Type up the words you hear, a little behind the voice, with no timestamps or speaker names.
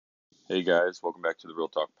Hey guys, welcome back to the Real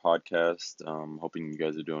Talk podcast. Hoping you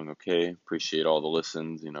guys are doing okay. Appreciate all the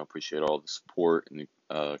listens, appreciate all the support and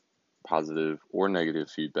the positive or negative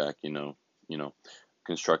feedback,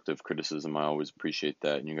 constructive criticism. I always appreciate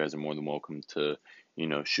that. And you guys are more than welcome to,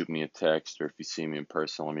 shoot me a text, or if you see me in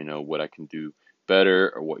person, let me know what I can do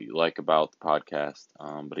better or what you like about the podcast.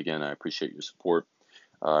 But again, I appreciate your support.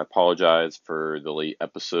 I apologize for the late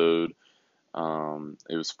episode.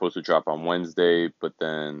 It was supposed to drop on Wednesday, but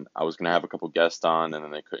then I was going to have a couple guests on, and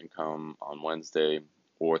then they couldn't come on Wednesday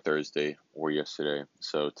or Thursday or yesterday.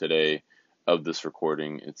 So today of this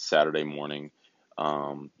recording, it's Saturday morning,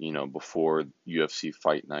 before UFC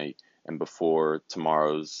Fight Night and before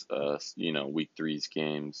tomorrow's, week three's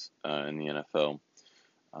games in the NFL.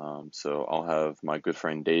 So I'll have my good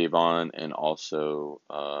friend Dave on, and also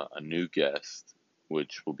a new guest,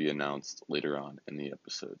 which will be announced later on in the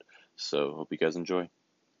episode. So hope you guys enjoy.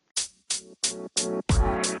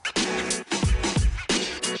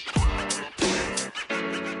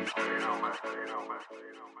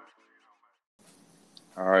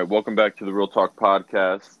 All right, welcome back to the Real Talk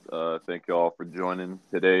podcast. Thank you all for joining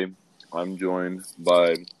today. I'm joined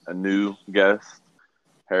by a new guest,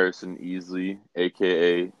 Harrison Easley,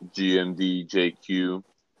 aka GMD JQ.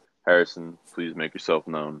 Harrison, please make yourself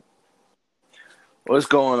known. What's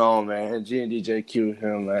going on, man? GMDJQ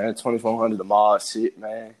here, man. 2400 tomorrow shit,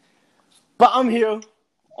 man. But I'm here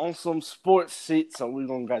on some sports shit, so we're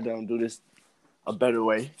going to goddamn do this a better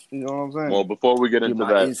way. You know what I'm saying? Well, before we get into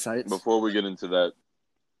that, insights.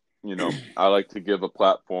 I like to give a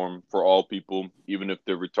platform for all people, even if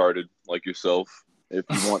they're retarded like yourself. If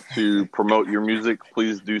you want to promote your music,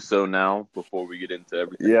 please do so now before we get into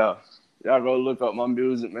everything. Yeah. Y'all go look up my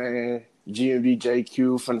music, man.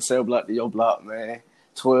 GMVJQ from the cell block to your block, man.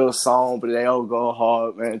 12 songs, but they all go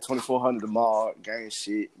hard, man. 2400 tomorrow, gang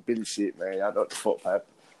shit, Billy shit, man. Y'all know what the fuck happened.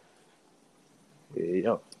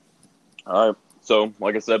 Yeah. All right. So,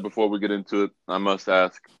 like I said before we get into it, I must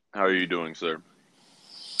ask, how are you doing, sir?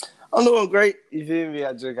 I'm doing great. You feel me?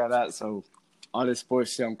 I just got out, so all this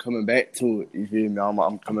sports shit, I'm coming back to it. You feel me?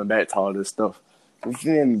 I'm coming back to all this stuff. You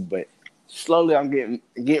feel me? But slowly, I'm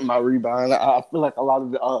getting my rebound. I feel like a lot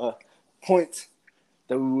of the points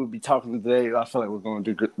that we will be talking today, I feel like we're going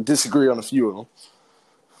to disagree on a few of them.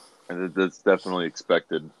 And that's definitely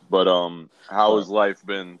expected. But how has life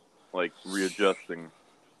been, like, readjusting?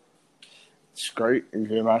 It's great. You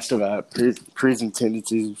feel me? I still got prison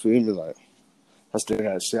tendencies. You feel me? Like, I still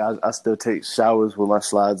got shit. I still take showers with my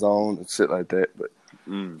slides on and shit like that. But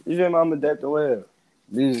you feel me? I'm adapting well.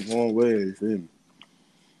 Music going well. You feel me?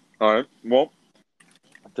 All right. Well,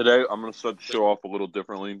 today I'm going to start the show off a little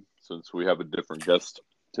differently since we have a different guest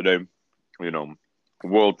today.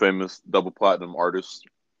 World famous double platinum artist.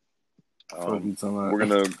 We're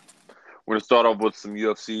gonna start off with some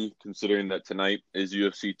UFC, considering that tonight is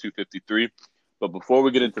UFC 253. But before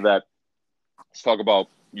we get into that, let's talk about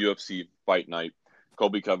UFC Fight Night.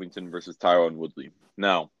 Colby Covington versus Tyron Woodley.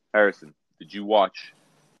 Now, Harrison, did you watch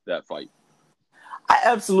that fight? I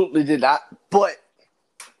absolutely did not, but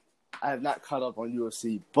I have not caught up on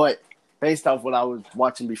UFC. But based off what I was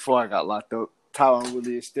watching before I got locked up, Tyron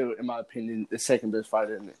Woodley is still, in my opinion, the second best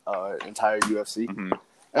fighter in the entire UFC. Mm-hmm. And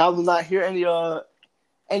I will not hear any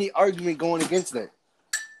argument going against that.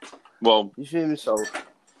 Well, you feel me? So,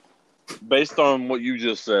 based on what you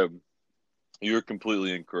just said, you're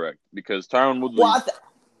completely incorrect because Tyron Woodley. Well,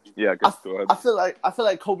 go ahead. I feel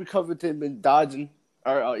like Colby Covington been dodging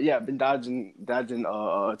Tyron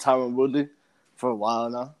Woodley for a while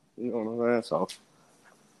now. You know what I'm saying? So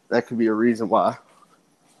that could be a reason why.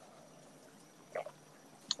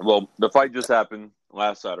 Well, the fight just happened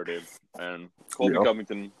last Saturday, and Colby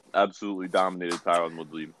Covington absolutely dominated Tyron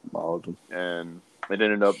Woodley. And it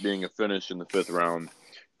ended up being a finish in the 5th round.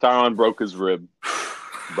 Tyron broke his rib,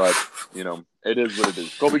 but, it is what it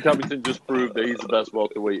is. Colby Covington just proved that he's the best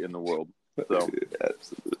welterweight in the world. So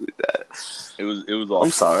absolutely that. It was awful.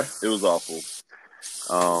 I'm sorry. It was awful.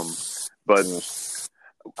 But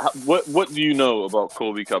what do you know about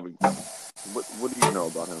Colby Covington? What do you know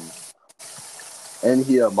about him? And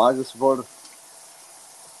he a MAGA supporter?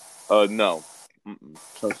 No.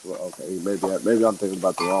 Okay, maybe I'm thinking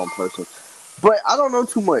about the wrong person. But I don't know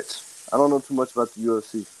too much. I don't know too much about the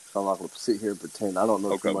UFC, so I'm not going to sit here and pretend I don't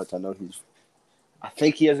know too much. I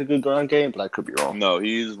think he has a good ground game, but I could be wrong. No,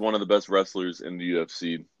 he's one of the best wrestlers in the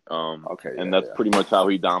UFC. That's pretty much how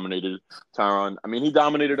he dominated Tyron. I mean, he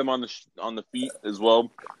dominated him on the feet as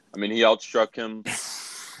well. I mean, he outstruck him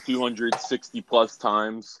 260 plus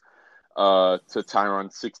times to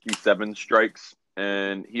Tyron's 67 strikes.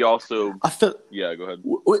 And he also, I feel yeah, go ahead.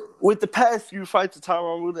 with the past few fights of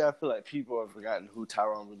Tyron Woodley, I feel like people have forgotten who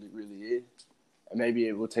Tyron Woodley really is. And maybe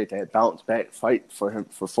it will take that bounce back fight for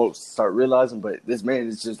folks to start realizing. But this man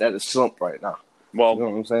is just at a slump right now. Well, You know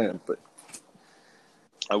what I'm saying? But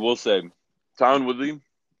I will say, Tyron Woodley,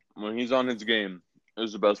 when he's on his game,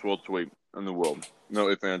 is the best welterweight in the world. No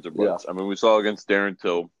ifs, ands, or buts. yeah, I mean, we saw against Darren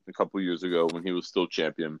Till a couple years ago when he was still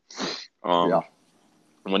champion. yeah.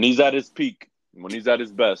 When he's at his peak, when he's at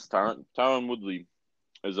his best, Tyron Woodley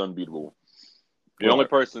is unbeatable. The only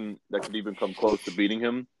person that could even come close to beating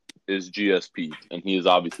him is GSP, and he is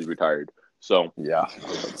obviously retired. So Yeah.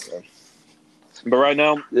 but right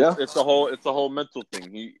now, Yeah. it's a whole mental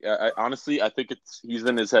thing. Honestly, I think he's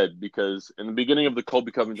in his head because in the beginning of the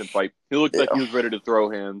Colby Covington fight, he looked like he was ready to throw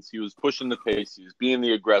hands. He was pushing the pace. He was being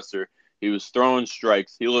the aggressor. He was throwing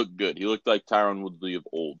strikes. He looked good. He looked like Tyron Woodley of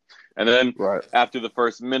old. And then after the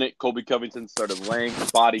first minute, Colby Covington started laying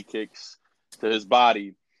body kicks to his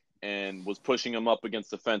body and was pushing him up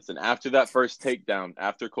against the fence. And after that first takedown,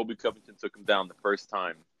 after Colby Covington took him down the first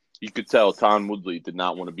time, you could tell Tyron Woodley did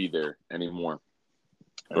not want to be there anymore.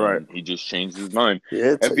 And he just changed his mind.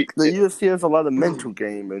 Yeah, the UFC has a lot of mental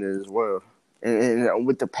game in it as well. And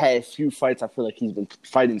with the past few fights, I feel like he's been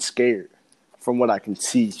fighting scared. From what I can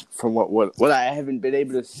see, from what I haven't been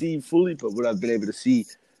able to see fully, but what I've been able to see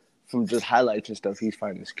from just highlights and stuff, he's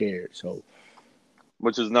fighting scared. So,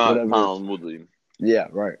 which is not Tyron Woodley. Yeah,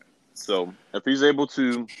 right. So if he's able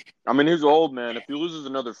to, I mean, he's old, man. If he loses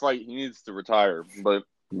another fight, he needs to retire. But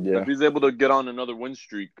if he's able to get on another win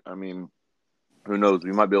streak, I mean, who knows?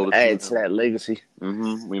 We might be able to add to that legacy.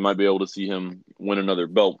 We might be able to see him win another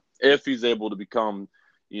belt if he's able to become,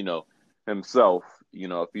 himself.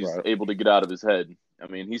 If he's able to get out of his head. I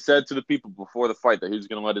mean, he said to the people before the fight that he was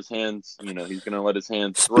going to let his hands, he's going to let his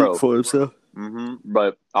hands throw. Speak for himself.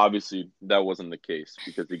 But obviously that wasn't the case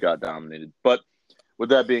because he got dominated. But with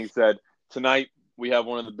that being said, tonight we have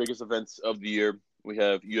one of the biggest events of the year. We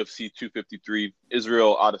have UFC 253,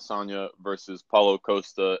 Israel Adesanya versus Paulo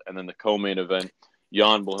Costa, and then the co-main event,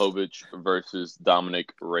 Jan Blachowicz versus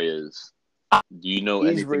Dominic Reyes. Do you know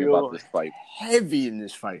anything about this fight? Heavy in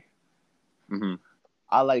this fight.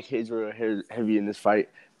 I like Israel heavy in this fight.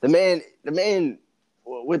 The man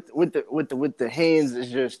with the hands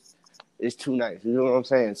is too nice. You know what I'm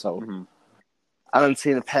saying? So I done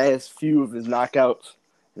seen the past few of his knockouts,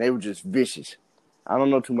 and they were just vicious. I don't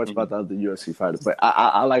know too much about the other UFC fighters, but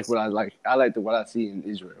I like what I like. I like what I see in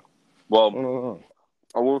Israel. Well,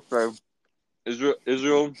 I will say,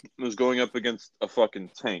 Israel is going up against a fucking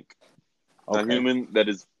tank, a human that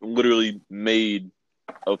is literally made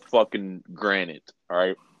of fucking granite. All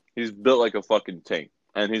right, he's built like a fucking tank,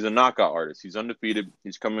 and he's a knockout artist. He's undefeated.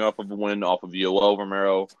 He's coming off of a win off of Yoel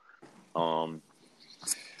Romero.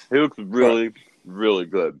 He looks really, really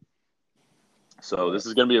good. So this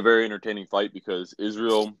is going to be a very entertaining fight because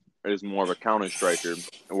Israel is more of a counter striker,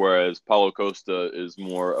 whereas Paulo Costa is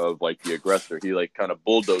more of like the aggressor. He like kind of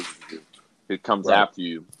bulldozes you. He comes after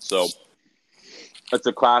you. So it's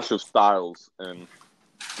a clash of styles, and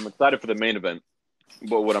I'm excited for the main event.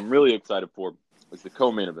 But what I'm really excited for is the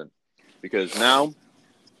co-main event because now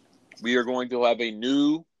we are going to have a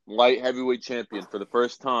new light heavyweight champion for the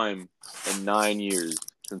first time in 9 years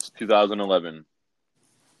since 2011.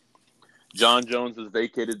 John Jones has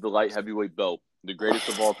vacated the light heavyweight belt, the greatest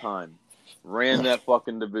of all time. Ran that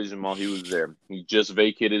fucking division while he was there. He just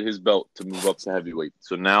vacated his belt to move up to heavyweight.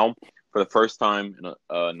 So now, for the first time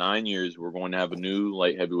in 9 years, we're going to have a new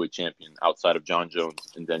light heavyweight champion outside of John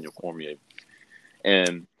Jones and Daniel Cormier.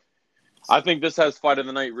 And I think this has fight of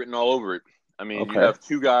the night written all over it. I mean, you have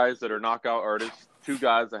two guys that are knockout artists, two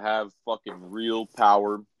guys that have fucking real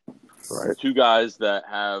power, two guys that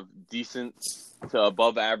have decent to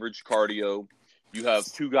above average cardio. You have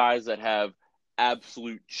two guys that have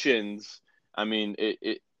absolute chins. I mean,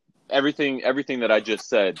 everything that I just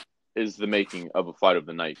said is the making of a fight of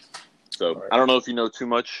the night. So I don't know if you know too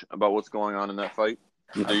much about what's going on in that fight.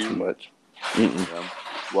 Not too much. Yeah.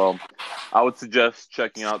 Well, I would suggest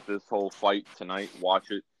checking out this whole fight tonight.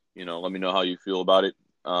 Watch it. Let me know how you feel about it.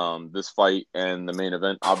 This fight and the main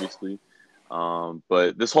event, obviously.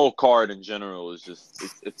 But this whole card in general is just,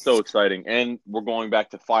 it's so exciting. And we're going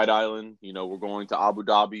back to Fight Island. We're going to Abu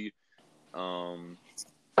Dhabi.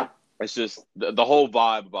 It's just, the whole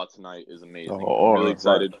vibe about tonight is amazing. I'm really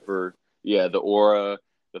excited for, the aura,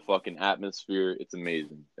 the fucking atmosphere. It's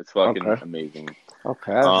amazing. It's fucking amazing.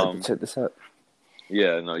 Okay, I have to check this out.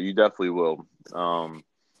 Yeah, no, you definitely will.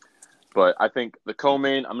 But I think the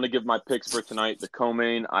co-main, I'm going to give my picks for tonight. The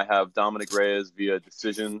co-main, I have Dominic Reyes via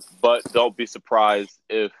decision. But don't be surprised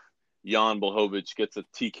if Jan Blachowicz gets a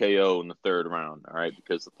TKO in the third round, all right?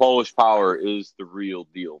 Because the Polish power is the real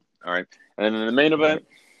deal, all right? And then in the main event,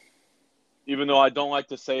 even though I don't like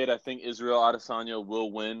to say it, I think Israel Adesanya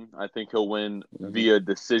will win. I think he'll win via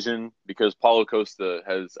decision because Paulo Costa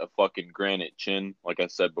has a fucking granite chin. Like I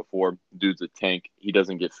said before, dude's a tank. He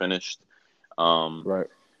doesn't get finished. Right.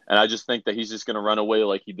 And I just think that he's just going to run away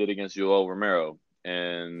like he did against Joel Romero.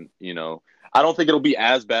 And, I don't think it'll be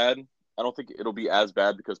as bad. I don't think it'll be as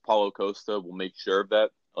bad because Paulo Costa will make sure of that.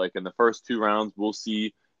 Like in the first 2 rounds, we'll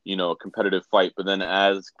see, a competitive fight. But then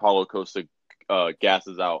as Paulo Costa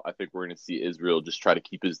gasses out, I think we're going to see Israel just try to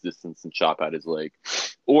keep his distance and chop at his leg.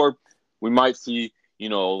 Or we might see, a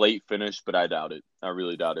late finish, but I doubt it. I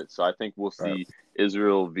really doubt it. So I think we'll see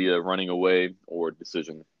Israel via running away or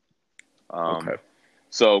decision. Okay.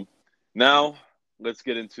 So now let's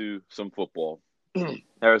get into some football.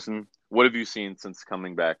 Harrison, what have you seen since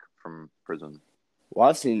coming back from prison? Well,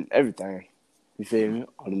 I've seen everything. You feel me?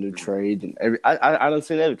 All the new trades and I done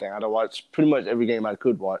seen everything. I done watched pretty much every game I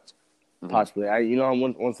could watch, possibly.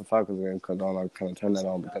 Once the Falcons game comes on, I kind of turn that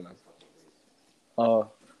on. But then,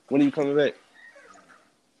 when are you coming back?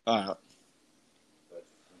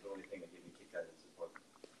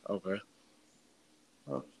 Okay.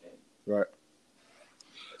 Right.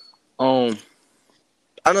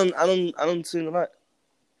 I don't see a lot.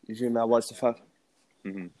 You feel me? I watch the Falcons.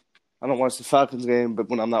 Mm-hmm. I don't watch the Falcons game, but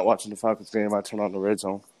when I'm not watching the Falcons game, I turn on the Red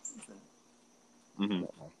Zone. Mm-hmm.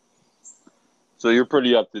 So you're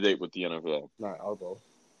pretty up to date with the NFL. Not elbow.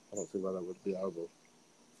 I don't see why that would be elbow.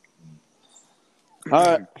 All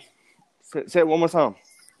right. Say it one more time.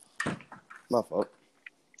 My fault.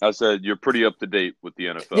 I said you're pretty up to date with the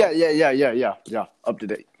NFL. Yeah. Up to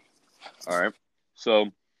date. All right. So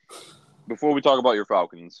before we talk about your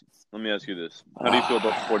Falcons, let me ask you this. How do you feel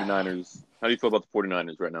about the 49ers? How do you feel about the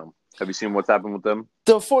 49ers right now? Have you seen what's happened with them?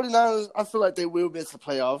 The 49ers, I feel like they will miss the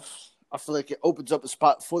playoffs. I feel like it opens up a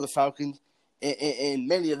spot for the Falcons and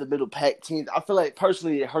many of the middle pack teams. I feel like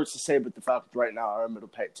personally it hurts to say, but the Falcons right now are a middle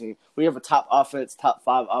pack team. We have a top offense, top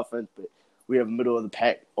 5 offense, but we have a middle of the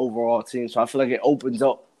pack overall team. So I feel like it opens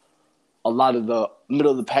up a lot of the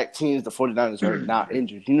middle of the pack teams. The 49ers are not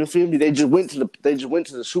injured. You know what I mean? They just went to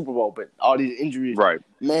the Super Bowl, but all these injuries, right?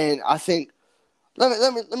 Man, I think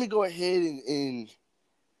let me go ahead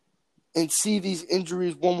and see these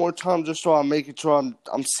injuries one more time just so I'm making sure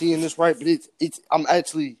I'm seeing this right. But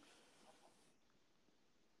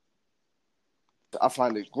I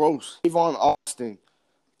find it gross. Avon Austin,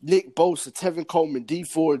 Nick Bosa, Tevin Coleman, D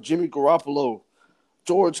Ford, Jimmy Garoppolo,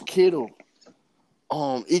 George Kittle.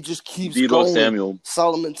 It just keeps going. Deebo Samuel,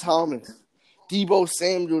 Solomon Thomas, Deebo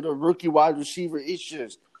Samuel, the rookie wide receiver. It's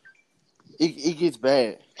just it gets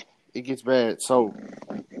bad. It gets bad. So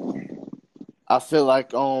I feel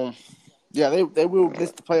like they will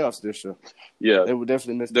miss the playoffs this year. Yeah, they will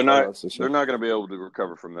definitely miss the playoffs this year. They're not going to be able to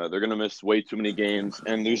recover from that. They're going to miss way too many games,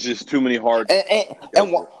 and there's just too many hard.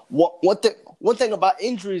 And one thing about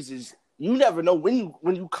injuries is you never know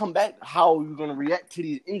when you come back how you're going to react to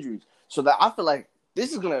these injuries. So that I feel like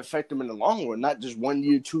this is going to affect them in the long run, not just 1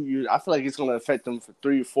 year, 2 years. I feel like it's going to affect them for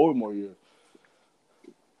 3 or 4 more years.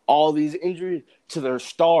 All these injuries to their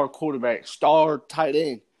star quarterback, star tight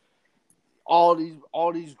end, all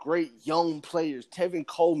these great young players, Tevin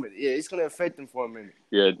Coleman. Yeah, it's going to affect them for a minute.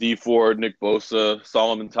 Yeah, D Ford, Nick Bosa,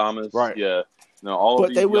 Solomon Thomas. Right. Yeah. No, all of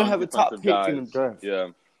these they will young have a top pick guys. in the draft. Yeah.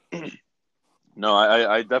 No,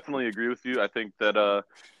 I definitely agree with you. I think that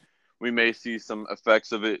we may see some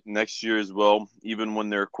effects of it next year as well, even when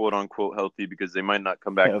they're quote unquote healthy, because they might not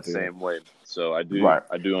come back the same way. So I do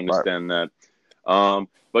understand that.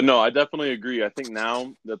 But no, I definitely agree. I think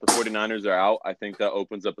now that the 49ers are out, I think that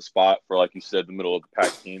opens up a spot for, like you said, the middle of the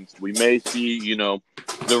pack teams. We may see,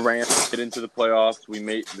 the Rams get into the playoffs.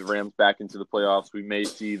 The Rams back into the playoffs. We may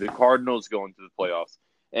see the Cardinals go into the playoffs.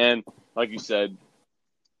 And like you said,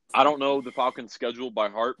 I don't know the Falcons' schedule by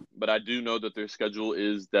heart, but I do know that their schedule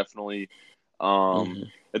is definitely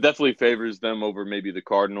it definitely favors them over maybe the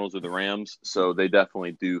Cardinals or the Rams. So they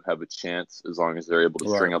definitely do have a chance as long as they're able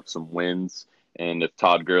to string up some wins. And if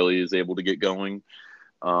Todd Gurley is able to get going.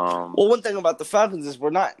 Well, one thing about the Falcons is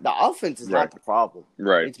the offense is not the problem.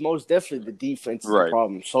 Right. It's most definitely the defense is the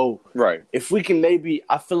problem. So if we can maybe,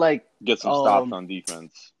 I feel like get some stops on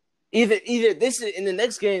defense. Either this is in the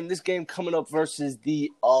next game, this game coming up versus the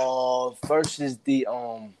I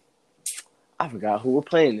forgot who we're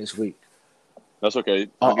playing this week. That's okay.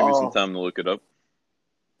 I'll give you some time to look it up.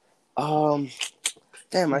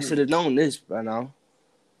 Damn, I should have known this by now.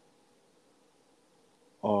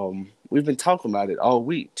 We've been talking about it all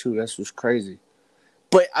week too. That's what's crazy.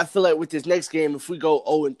 But I feel like with this next game, if we go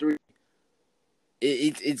 0-3,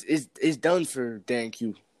 it's done for Dan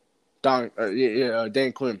Quinn.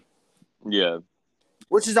 Yeah.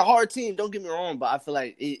 Which is a hard team. Don't get me wrong, but I feel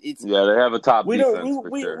like it's Yeah, they have a top we defense for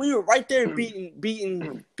we sure. we were right there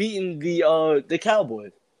beating the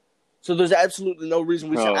Cowboys. So there's absolutely no reason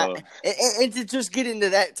we should. And to just get into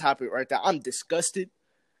that topic right there, I'm disgusted.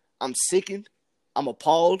 I'm sickened. I'm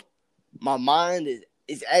appalled. My mind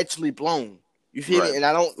is actually blown. You feel me? And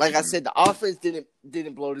I don't, like I said, the offense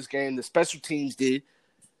didn't blow this game. The special teams did.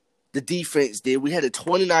 The defense did. We had a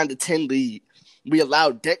 29-10 lead. We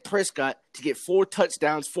allowed Dak Prescott to get 4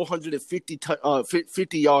 touchdowns, 450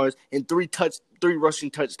 50 yards, and 3 rushing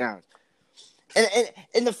touchdowns.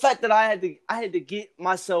 And the fact that I had to get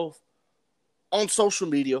myself on social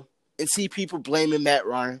media and see people blaming Matt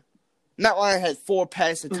Ryan. Matt Ryan had 4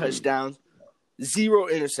 passing touchdowns, 0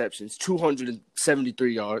 interceptions,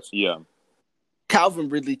 273 yards. Yeah. Calvin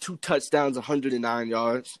Ridley, 2 touchdowns, 109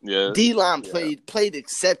 yards. Yeah. D-line played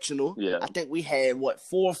exceptional. Yeah. I think we had,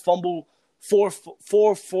 4 fumbles?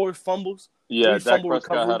 Yeah, Dak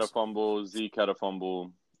Prescott had a fumble. Zeke had a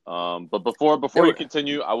fumble. But before you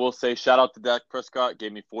continue, I will say shout out to Dak Prescott.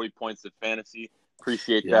 Gave me 40 points in fantasy.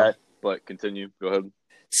 Appreciate that. But continue. Go ahead.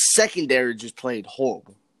 Secondary just played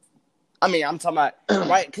horrible. I mean, I'm talking about,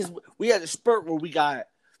 right? Because we had a spurt where we got,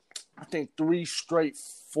 I think, 3 straight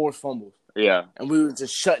forced fumbles. Yeah. And we were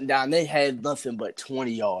just shutting down. They had nothing but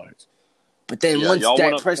 20 yards. But then once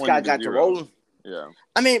Dak Prescott got to rolling. Yeah.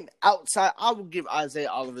 I mean, outside, I will give Isaiah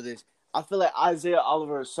Oliver this. I feel like Isaiah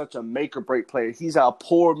Oliver is such a make-or-break player. He's a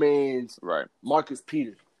poor man's Marcus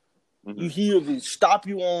Peters. Mm-hmm. He either stop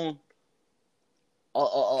you on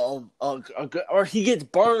or he gets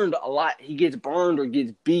burned a lot. He gets burned or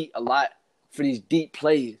gets beat a lot for these deep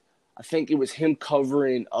plays. I think it was him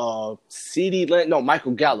covering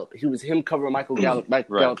Michael Gallup. He was him covering Michael Gallup.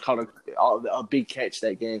 Michael Gallup caught a big catch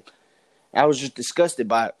that game. I was just disgusted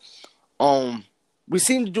by it. We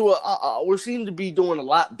seem to be doing a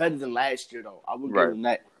lot better than last year, though. I would give him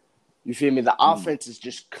that. You feel me? The offense is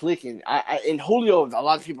just clicking. And Julio, a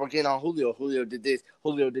lot of people are getting on Julio. Julio did this.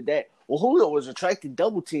 Julio did that. Well, Julio was attracting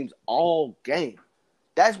double teams all game.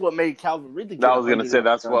 That's what made Calvin Ridley. I was going to say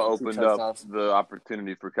that's what opened up the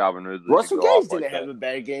opportunity for Calvin Ridley. Russell Gage didn't have a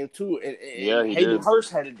bad game too, and Hayden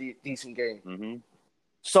Hurst had a decent game. Mm-hmm.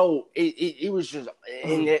 So it was just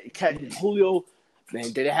Julio.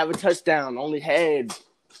 Man, didn't have a touchdown. Only had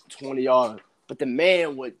 20 yards, but the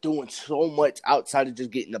man was doing so much outside of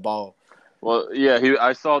just getting the ball. Well, yeah,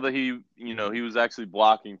 I saw that he was actually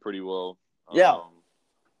blocking pretty well.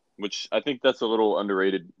 Which I think that's a little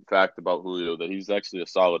underrated fact about Julio, that he's actually a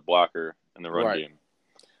solid blocker in the run game.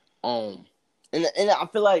 And I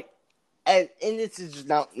feel like, and this is just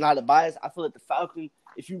not a bias, I feel like the Falcons,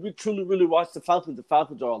 if you truly, really watch the Falcons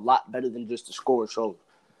are a lot better than just a score show.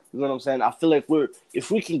 You know what I'm saying? I feel like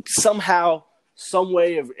if we can somehow, some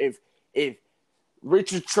way, if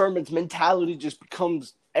Richard Sherman's mentality just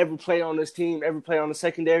becomes every play on this team, every play on the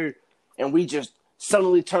secondary, and we just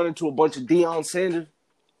suddenly turn into a bunch of Deion Sanders,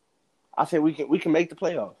 I think we can make the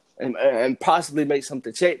playoffs and possibly make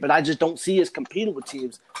something shape. But I just don't see us competing with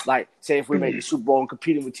teams like, say, if we make the Super Bowl and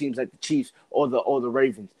competing with teams like the Chiefs or the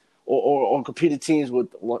Ravens or competing teams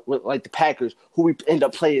with like the Packers, who we end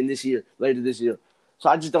up playing later this year. So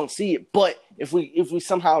I just don't see it. But if we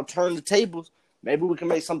somehow turn the tables, maybe we can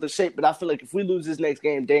make something shape. But I feel like if we lose this next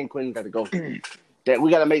game, Dan Quinn's got to go. That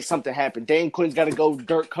we got to make something happen. Dan Quinn's got to go.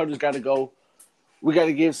 Dirk Cutter's got to go. We got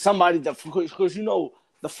to give somebody because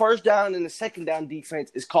the first down and the second down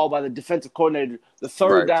defense is called by the defensive coordinator. The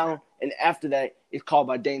third down and after that is called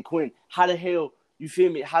by Dan Quinn. How the hell, you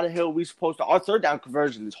feel me? How the hell are we supposed to – our third down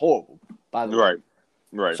conversion is horrible, by the way.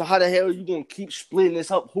 Right. So how the hell are you going to keep splitting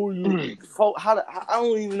this up? Who are you – I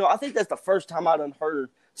don't even know. I think that's the first time I done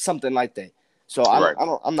heard something like that. So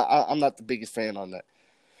I'm not the biggest fan on that.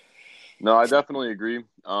 No, I definitely agree.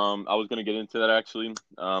 I was going to get into that actually,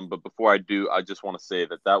 but before I do, I just want to say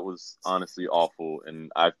that was honestly awful,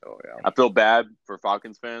 and I feel bad for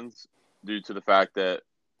Falcons fans due to the fact that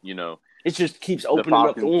it just keeps opening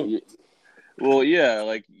up the wound. Well, yeah,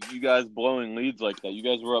 like you guys blowing leads like that. You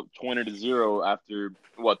guys were up 20-0 after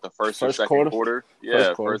what, the first or second quarter?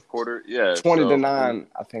 Yeah, first quarter. Yeah, 20-9,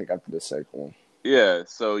 I think, after the second one. Yeah,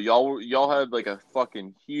 so y'all had like a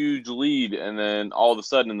fucking huge lead, and then all of a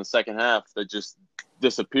sudden in the second half that just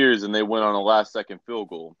disappears, and they went on a last-second field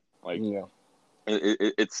goal.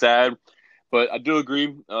 It's sad, but I do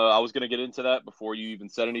agree. I was going to get into that before you even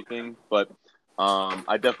said anything, but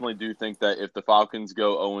I definitely do think that if the Falcons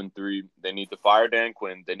go 0-3, they need to fire Dan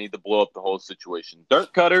Quinn. They need to blow up the whole situation.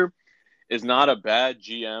 Dirk Cutter is not a bad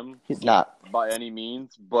GM He's not. by any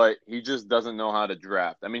means, but he just doesn't know how to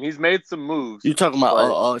draft. I mean, he's made some moves. You talking about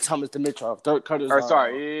but, Thomas Dimitrov, Dirk Cutters?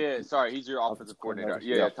 Sorry, he's your offensive coordinator.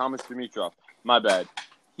 Yeah, Thomas Dimitrov. My bad.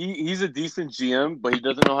 He's a decent GM, but he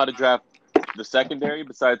doesn't know how to draft the secondary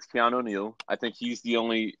besides Keanu O'Neal. I think he's the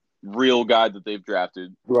only real guy that they've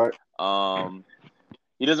drafted. Right.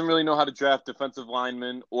 He doesn't really know how to draft defensive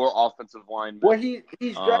linemen or offensive linemen. Well, he's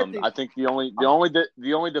drafted. I think the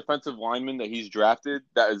only defensive lineman that he's drafted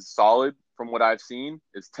that is solid from what I've seen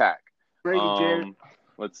is Tack. Grady Jarrett.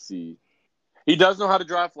 Let's see. He does know how to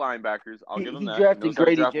draft linebackers. I'll give him that. He knows how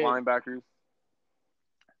to draft linebackers.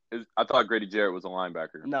 I thought Grady Jarrett was a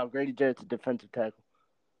linebacker. No, Grady Jarrett's a defensive tackle.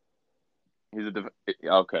 He's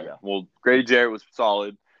okay. Yeah. Well, Grady Jarrett was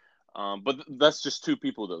solid, but that's just two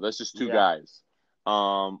people though. That's just two guys.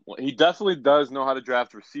 He definitely does know how to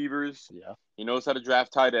draft receivers. Yeah. He knows how to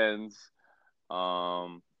draft tight ends.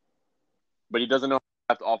 But he doesn't know how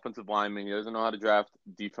to draft offensive linemen. He doesn't know how to draft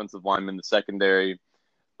defensive linemen in the secondary.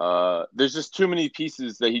 There's just too many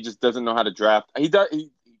pieces that he just doesn't know how to draft. He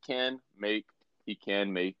can make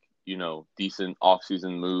decent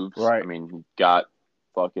offseason moves. Right. I mean, he got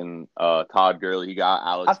fucking Todd Gurley. He got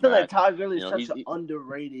Alex. I feel Mack. like Todd Gurley is such an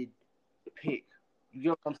underrated pick. You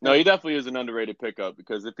know what I'm saying? No, he definitely is an underrated pickup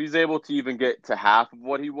because if he's able to even get to half of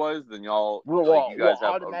what he was, then you guys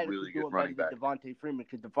have a really good running back. Devontae Freeman,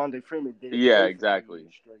 because Devontae Freeman did it. Yeah, exactly.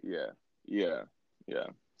 Yeah.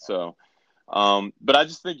 So, but I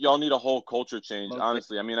just think y'all need a whole culture change.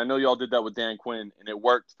 Honestly, I mean, I know y'all did that with Dan Quinn, and it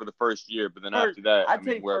worked for the first year, but then after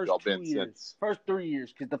that, where have y'all been since? First 3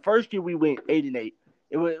 years, because the first year we went 8-8.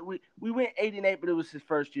 We went 8-8, but it was his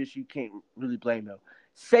first year, so you can't really blame him.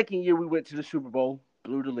 Second year, we went to the Super Bowl,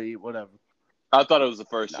 blew the lead, whatever. I thought it was the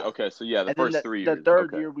first year. Okay, so yeah, the first 3 years. The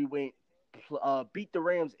third year, we went, beat the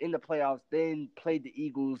Rams in the playoffs, then played the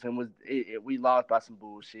Eagles, and we lost by some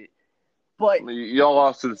bullshit. But y'all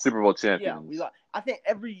lost to the Super Bowl champions. Yeah, we lost. I think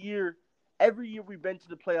every year we've been to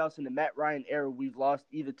the playoffs in the Matt Ryan era, we've lost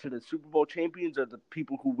either to the Super Bowl champions or the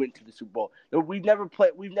people who went to the Super Bowl. We've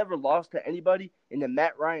never lost to anybody in the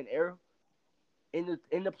Matt Ryan era. In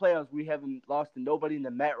the playoffs, we haven't lost to nobody in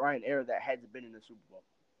the Matt Ryan era that hasn't been in the Super Bowl.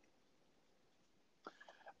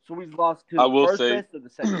 So we've lost to the first best or the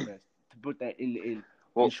second best, to put that in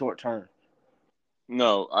short term.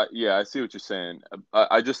 No, I see what you're saying.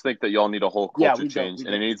 I just think that y'all need a whole culture change,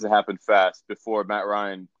 and it needs to happen fast before Matt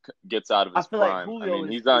Ryan gets out of his prime. Like I mean,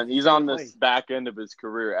 he's on this back end of his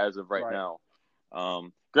career as of right now.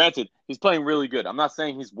 Granted, he's playing really good. I'm not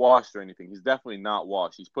saying he's washed or anything. He's definitely not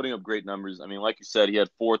washed. He's putting up great numbers. I mean, like you said, he had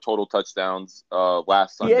 4 total touchdowns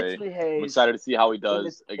last Sunday. I'm excited to see how he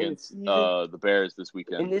does against the Bears this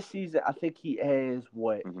weekend. In this season, I think he has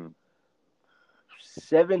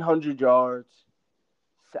 700 yards.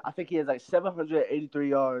 I think he has like 783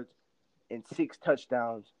 yards and 6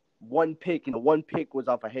 touchdowns, 1 pick, and the 1 pick was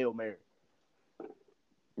off a Hail Mary.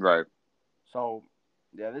 Right. So,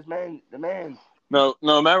 yeah, the man. No,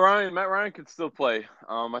 Matt Ryan could still play.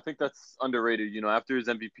 I think that's underrated. You know, after his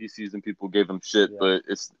MVP season, people gave him shit, but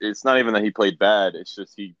it's not even that he played bad. It's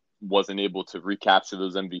just he wasn't able to recapture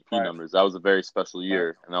those MVP numbers. That was a very special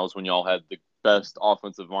year, and that was when y'all had the best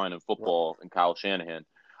offensive line in football in Kyle Shanahan.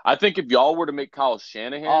 I think if y'all were to make Kyle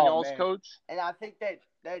Shanahan y'all's coach, and I think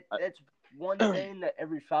that's one thing that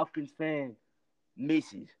every Falcons fan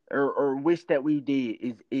misses or wish that we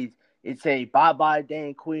did is say bye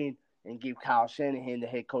Dan Quinn and give Kyle Shanahan the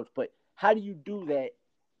head coach. But how do you do that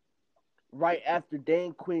right after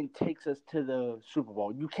Dan Quinn takes us to the Super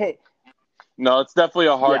Bowl? You can't. No, it's definitely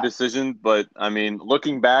a hard decision. But I mean,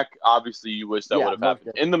 looking back, obviously you wish that would have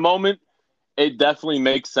happened. In the moment, it definitely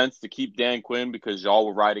makes sense to keep Dan Quinn because y'all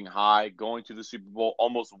were riding high, going to the Super Bowl,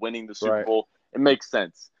 almost winning the Super Bowl. It makes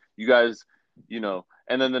sense. You guys,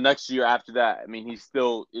 and then the next year after that, I mean, he's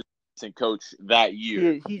still a decent coach that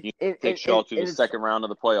year. He takes y'all to the second round of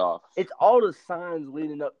the playoffs. It's all the signs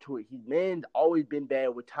leading up to it. Man's always been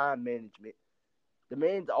bad with time management. The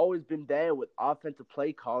man's always been bad with offensive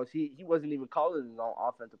play calls. He wasn't even calling his own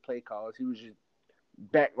offensive play calls. He was just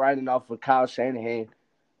back riding off of Kyle Shanahan.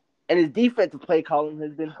 And his defensive play calling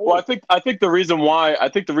has been horrible. Well, I think the reason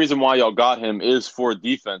why y'all got him is for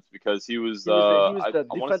defense because he was the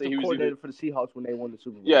defensive coordinator for the Seahawks when they won the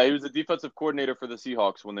Super Bowl. Yeah, he was the defensive coordinator for the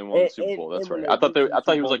Seahawks when they won the Super Bowl. That's right. I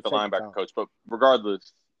thought he was like the linebacker coach, but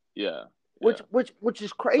regardless, Which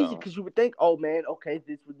is crazy because you would think, oh man, okay,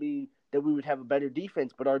 this would mean that we would have a better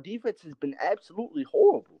defense, but our defense has been absolutely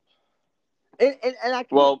horrible. And I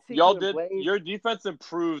can't y'all did. Your defense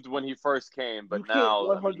improved when he first came, but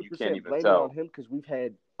now you can't even blame tell. It on him because we've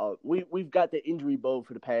had we've got the injury bowl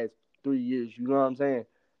for the past 3 years. You know what I'm saying?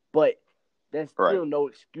 But that's Right. still no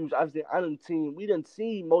excuse. We done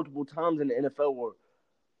seen multiple times in the NFL where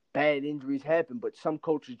bad injuries happen, but some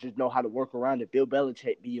coaches just know how to work around it. Bill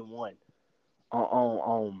Belichick being one.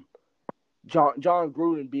 John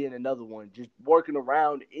Gruden being another one, just working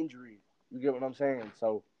around injuries. You get what I'm saying?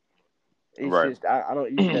 So it's Right. just I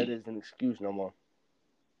don't use that as an excuse no more.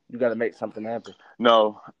 You got to make something happen.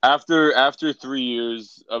 No, after 3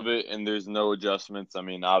 years of it and there's no adjustments, I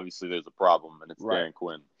mean, obviously there's a problem, and it's Right. Dan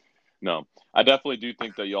Quinn. No, I definitely do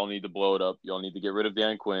think that y'all need to blow it up. Y'all need to get rid of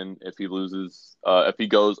Dan Quinn if he loses, if he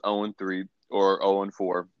goes 0-3 or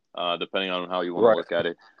 0-4, depending on how you want to Right. look at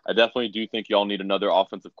it. I definitely do think y'all need another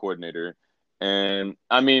offensive coordinator. And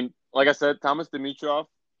I mean, like I said, Thomas Dimitroff,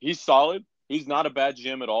 he's solid. He's not a bad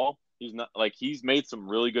GM at all. He's not like he's made some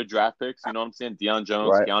really good draft picks. You know what I'm saying? Deion Jones,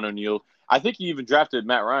 Right. Keanu Neal. I think he even drafted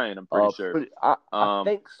Matt Ryan. I'm pretty sure. I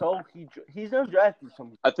think so. He's done drafted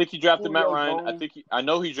some. I think he drafted Matt Julio Ryan. Jones. I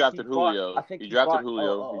know he drafted Julio. He drafted brought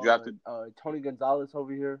Julio. He drafted. Tony Gonzalez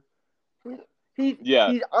over here.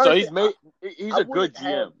 Yeah. He's So honestly. he's I a good wouldn't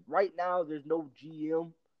have GM. right now. There's no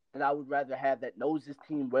GM, and I would rather have that knows his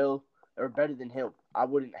team well or better than him. I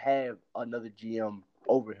wouldn't have another GM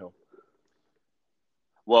over him.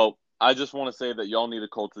 Well, I just want to say that y'all need a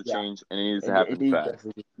culture Yeah. change, and it needs to It happen needs fast.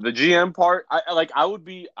 definitely. The GM part, I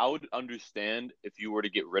would understand if you were to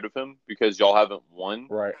get rid of him because y'all haven't won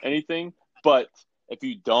Right. anything. But if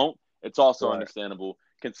you don't, it's also Right. understandable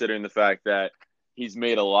considering the fact that he's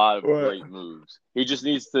made a lot of Right. great moves. He just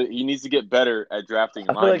needs to get better at drafting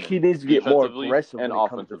I feel like he needs to get more defensively aggressive and when it comes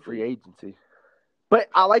to offensively. free agency. But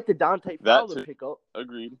I like the Dante That Fowler too. pickup.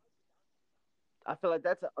 Agreed. I feel like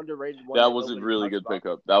that's an underrated one. That was a really good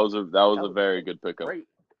pickup. That was a very good pickup. Great.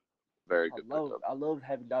 Very good pickup. I love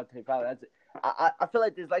having Dante Fowler. That's it. I feel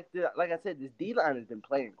like like I said, this D line has been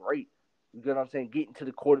playing great. You know what I'm saying? Getting to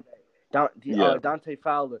the quarterback. Dante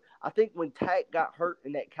Fowler. I think when Tack got hurt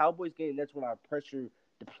in that Cowboys game, that's when our pressure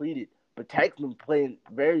depleted. But Tack's been playing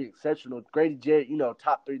very exceptional. Grady Jarrett,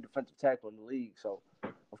 top 3 defensive tackle in the league. So,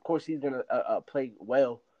 of course, he's going to play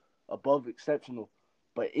well, above exceptional.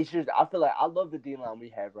 But it's just, I feel like I love the D-line we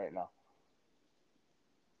have right now.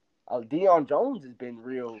 Deion Jones has been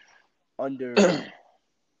real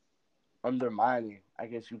undermining, I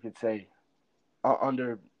guess you could say.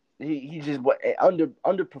 He just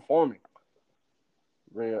underperforming.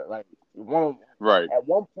 Real like right. At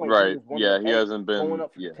one point, right. He was he hasn't been going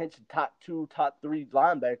up for potential top 2, top 3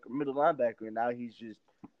 middle linebacker, and now he's just,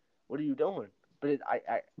 what are you doing? But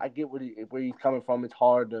I get where he's coming from. It's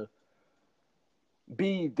hard to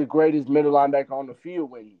be the greatest middle linebacker on the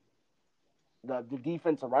field when the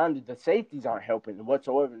defense around it, the safeties aren't helping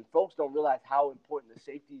whatsoever. And folks don't realize how important the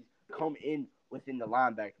safeties come in within the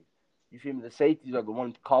linebackers. You feel me? The safeties are the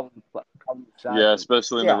ones calling the shots. Yeah,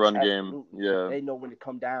 especially in the run absolutely. game. Yeah. They know when to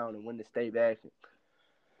come down and when to stay back.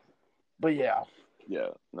 But yeah. Yeah.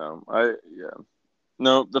 No,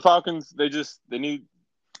 the Falcons, they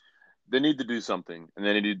need to do something, and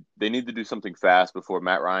they need to do something fast before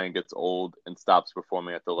Matt Ryan gets old and stops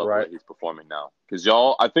performing at the level that he's performing now. Because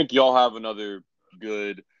I think y'all have another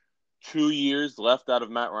good 2 years left out of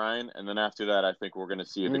Matt Ryan, and then after that, I think we're going to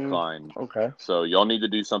see a decline. Okay. So y'all need to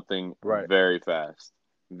do something very fast,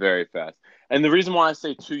 very fast. And the reason why I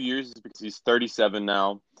say 2 years is because he's 37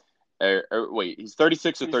 now. Wait, he's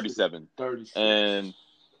 36 or 37? 36. And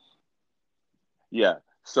yeah.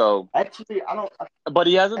 So actually, I don't. But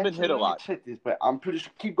he hasn't been hit a lot. Check this, but I'm pretty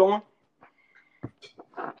sure. Keep going.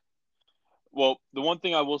 Well, the one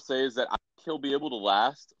thing I will say is that I think he'll be able to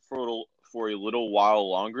last for a little while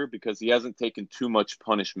longer because he hasn't taken too much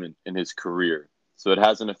punishment in his career, so it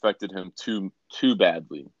hasn't affected him too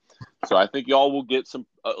badly. So I think y'all will get some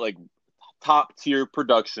top tier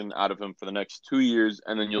production out of him for the next 2 years,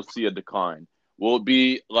 and then you'll see a decline. Will it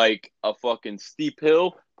be like a fucking steep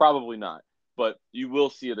hill? Probably not. But you will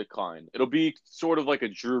see a decline. It'll be sort of like a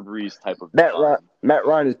Drew Brees type of decline. Matt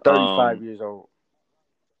Ryan is 35 years old.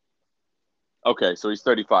 Okay, so he's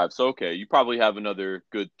 35. So, okay, you probably have another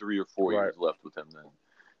good 3 or 4 years left with him then.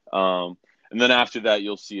 And then after that,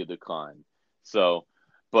 you'll see a decline. So,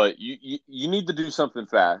 but you need to do something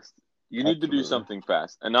fast. You need to do something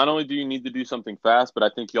fast. And not only do you need to do something fast, but I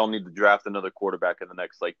think y'all need to draft another quarterback in the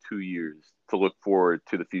next, 2 years to look forward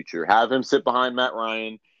to the future. Have him sit behind Matt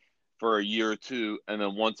Ryan for a year or two, and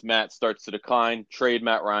then once Matt starts to decline, trade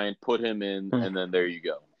Matt Ryan, put him in, and then there you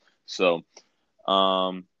go. So,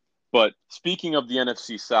 but speaking of the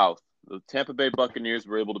NFC South, the Tampa Bay Buccaneers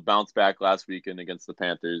were able to bounce back last weekend against the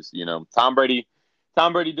Panthers. Tom Brady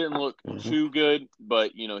didn't look too good,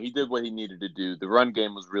 but, he did what he needed to do. The run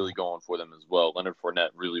game was really going for them as well. Leonard Fournette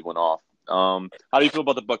really went off. How do you feel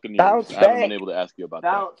about the Buccaneers? Bounce I haven't been back. able to ask you about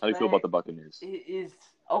that. Bounce How do you feel about back. the Buccaneers? It is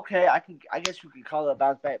okay. I guess you could call it a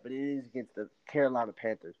bounce back, but it is against the Carolina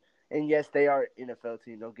Panthers. And yes, they are an NFL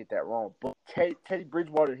team. Don't get that wrong. But Teddy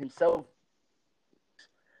Bridgewater himself,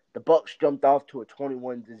 the Bucks jumped off to a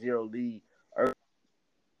 21-0 lead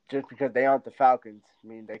just because they aren't the Falcons. I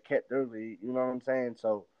mean, they kept their lead. You know what I'm saying?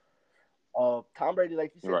 So, Tom Brady,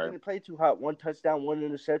 like you said, Right. didn't play too hot. 1 touchdown, 1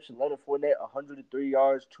 interception. Leonard Fournette, 103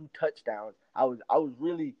 yards, 2 touchdowns. I was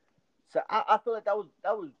really. So I feel like that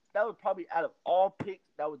was probably out of all picks,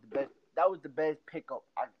 that was the best. That was the best pickup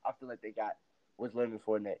I feel like they got was Leonard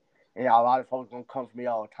Fournette. And a lot of folks gonna come for me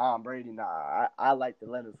all Tom Brady. Nah, I like the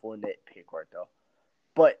Leonard Fournette pick right there.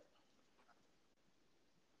 But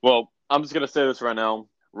Well, I'm just gonna say this right now.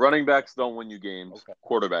 Running backs don't win you games. okay.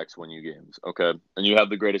 Quarterbacks win you games. Okay, and you have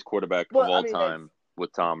the greatest quarterback of Well, I all mean time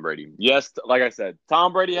with Tom Brady. Yes, like I said,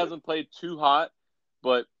 Tom Brady hasn't played too hot,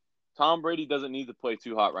 but Tom Brady doesn't need to play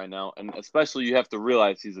too hot right now. And especially, you have to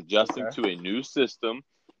realize he's adjusting okay. to a new system.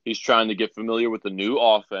 He's trying to get familiar with a new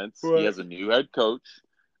offense. He Right. has a new head coach.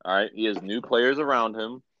 All right, he has new players around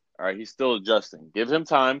him. All right, he's still adjusting. Give him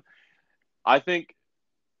time. I think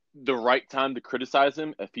the right time to criticize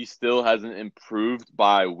him if he still hasn't improved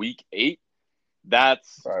by week 8.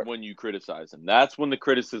 That's Right. when you criticize him. That's when the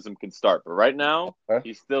criticism can start. But right now, Okay.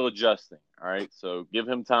 he's still adjusting. All right, so give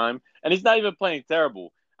him time, and he's not even playing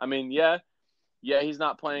terrible. I mean, yeah, he's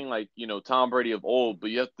not playing like Tom Brady of old, but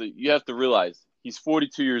you have to realize he's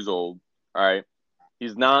 42 years old. All right,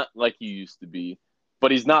 he's not like he used to be,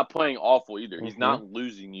 but he's not playing awful either. He's not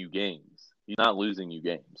losing you games. He's not losing you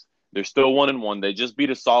games. They're still 1-1. They just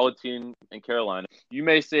beat a solid team in Carolina. You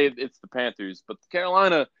may say it's the Panthers, but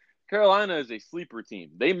Carolina is a sleeper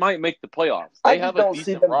team. They might make the playoffs. I They just have a don't see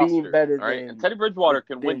decent them being roster, better all right? And Teddy Bridgewater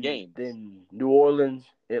can win games. than New Orleans,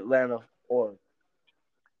 Atlanta, or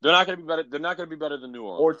They're not going to be better. They're not going to be better than New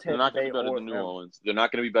Orleans. or They're Tampa not going Bay to be better or than New Atlanta. Orleans. They're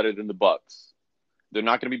not going to be better than the Bucks. They're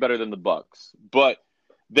not going to be better than the Bucks. But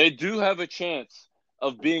they do have a chance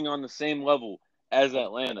of being on the same level as I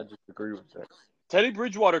Atlanta. just agree with that. Teddy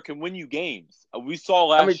Bridgewater can win you games. We saw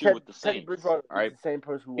last year with the Teddy Saints. Bridgewater All right, is the same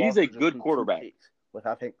person who he's also a just good threw 2 quarterback. picks with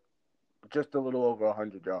I think just a little over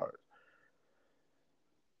 100 yards.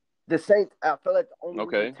 The Saints, I feel like the only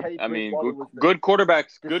reason Teddy I mean, Bridgewater was good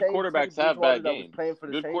quarterbs. the Good same quarterbacks Teddy have Bridgewater bad that was games. playing for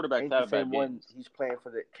the Good Saints quarterbacks ain't have the same bad one games. he's playing for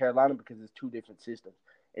the Carolina because it's 2 different systems.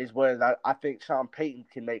 As well as I think Sean Payton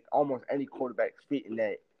can make almost any quarterback fit in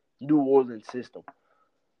that New Orleans system.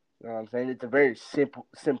 You know what I'm saying? It's a very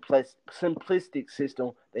simplistic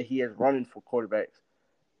system that he has running for quarterbacks,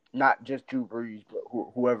 not just Drew Brees, but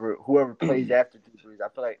whoever plays after Drew Brees. I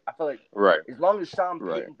feel like Right. as long as Sean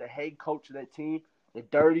Right. Payton's the head coach of that team, the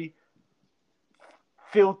dirty,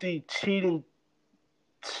 filthy, cheating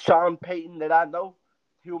Sean Payton that I know,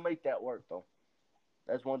 he'll make that work though.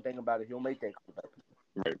 That's one thing about it. He'll make that quarterback.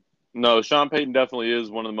 Right. No, Sean Payton definitely is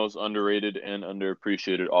one of the most underrated and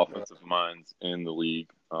underappreciated offensive minds in the league.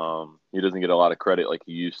 He doesn't get a lot of credit like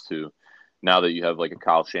he used to. Now that you have like a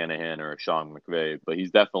Kyle Shanahan or a Sean McVay, but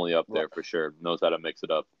he's definitely up there for sure. Knows how to mix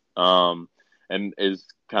it up, and is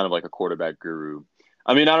kind of like a quarterback guru.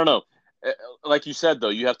 I mean, I don't know. Like you said, though,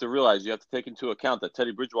 you have to realize you have to take into account that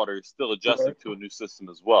Teddy Bridgewater is still adjusting to a new system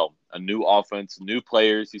as well, a new offense, new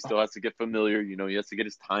players. He still has to get familiar. He has to get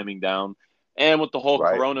his timing down. And with the whole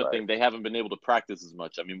Corona thing, they haven't been able to practice as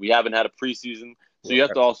much. I mean, we haven't had a preseason, so you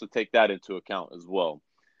have to also take that into account as well.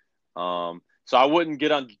 So I wouldn't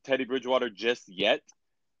get on Teddy Bridgewater just yet.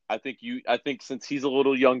 I think since he's a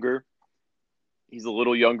little younger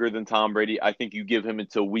than Tom Brady. I think you give him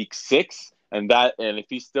until week 6, and if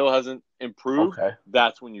he still hasn't improved,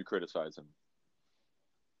 that's when you criticize him.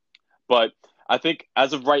 But I think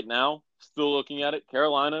as of right now, still looking at it,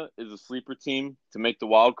 Carolina is a sleeper team to make the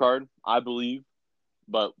wild card, I believe,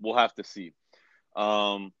 but we'll have to see.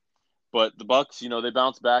 But the Bucks, they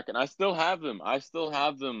bounce back, and I still have them. I still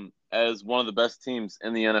have them as one of the best teams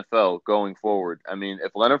in the NFL going forward. I mean,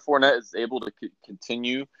 if Leonard Fournette is able to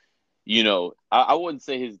continue, I wouldn't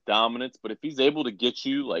say his dominance, but if he's able to get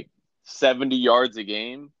you like 70 yards a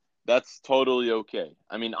game, that's totally okay.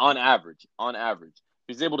 I mean, on average, if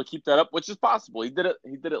he's able to keep that up, which is possible. He did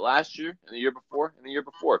it last year and the year before.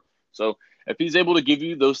 So if he's able to give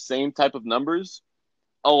you those same type of numbers,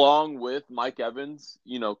 along with Mike Evans,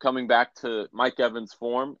 coming back to Mike Evans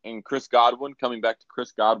form, and Chris Godwin coming back to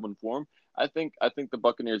Chris Godwin form, I think the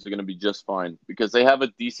Buccaneers are going to be just fine because they have a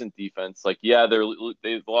decent defense. Like, yeah,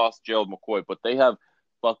 they've lost Gerald McCoy, but they have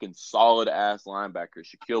fucking solid ass linebackers: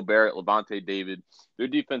 Shaquille Barrett, Levante David. Their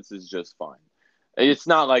defense is just fine. It's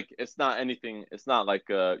not like the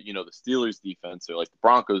Steelers defense or like the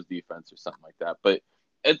Broncos defense or something like that. But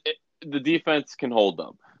the defense can hold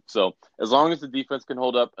them. So as long as the defense can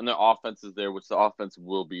hold up and their offense is there, which the offense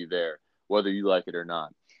will be there, whether you like it or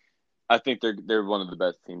not, I think they're one of the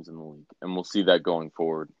best teams in the league, and we'll see that going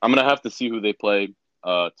forward. I'm gonna have to see who they play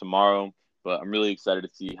tomorrow, but I'm really excited to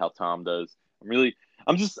see how Tom does.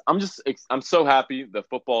 I'm so happy that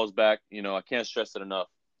football is back. I can't stress it enough.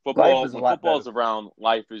 Life Football, is a when lot football better. is around,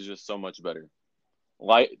 life is just so much better.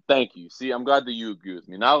 Thank you. See, I'm glad that you agree with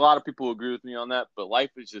me. Not a lot of people agree with me on that, but life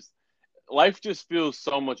just feels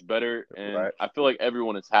so much better, and Right. I feel like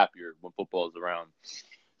everyone is happier when football is around.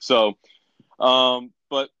 So,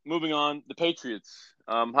 but moving on, the Patriots.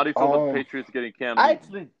 How do you feel about the Um, Patriots getting Cam I Newton?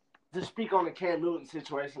 actually to speak on the Cam Newton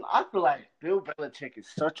situation. I feel like Bill Belichick is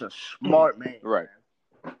such a smart man. Right,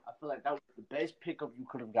 I feel like that was the best pickup you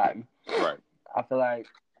could have gotten. right. I feel like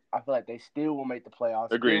they still will make the playoffs,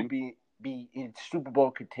 still Agreed. be in Super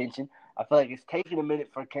Bowl contention. I feel like it's taking a minute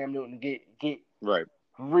for Cam Newton to get Right.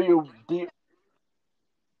 real deep.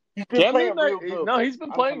 He's been Cam playing Newton, real good, no, but he's been I'm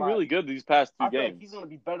talking playing about. really good these past two I feel like he's games. going to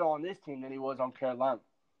be better on this team than he was on Carolina.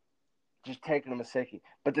 Just taking him a second.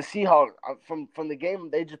 But the Seahawks, from the game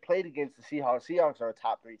they just played against the Seahawks are a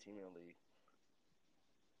top 3 team in the league.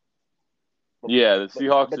 Yeah, the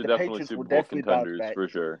Seahawks But are the definitely Patriots will Super Bowl definitely bounce contenders back. for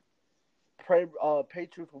sure.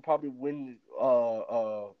 Patriots will probably win.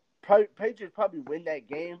 Patriots probably win that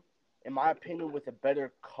game, in my opinion, with a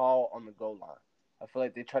better call on the goal line. I feel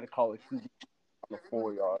like they try to call it on the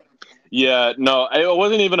 4 yard. Yeah, no, it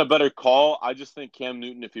wasn't even a better call. I just think Cam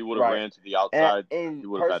Newton, if he would have Right. ran to the outside, he And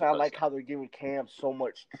would have had a personally, I like touchdown. how they're giving Cam so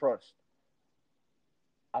much trust.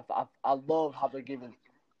 I love how they're giving.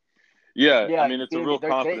 Yeah, I Yeah, mean you it's a feel me? real They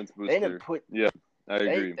confidence didn't booster. put. Yeah, I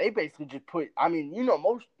agree. They basically just put. I mean,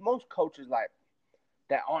 most coaches like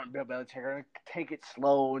that aren't Bill Belichick are gonna take it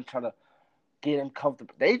slow and try to get him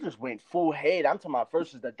comfortable. They just went full head. I'm talking about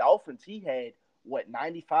versus the Dolphins. He had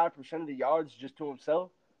 95% of the yards just to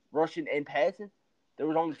himself, rushing and passing. There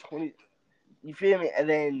was only 20. You feel me? And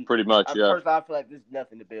then Pretty much, yeah. personally, I feel like this is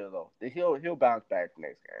nothing to Bill though. He'll bounce back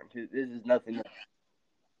next game. This is nothing.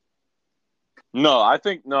 No, I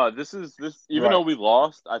think no. This. Even though Right. we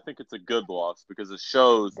lost, I think it's a good loss because it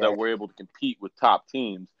shows that Right. we're able to compete with top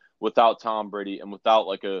teams without Tom Brady and without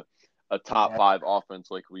like a top Right. five offense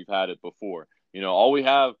like we've had it before. All we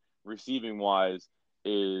have receiving wise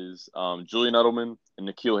is Julian Edelman and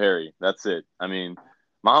N'Keal Harry. That's it. I mean,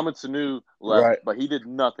 Mohamed Sanu left, Right. but he did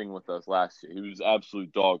nothing with us last year. He was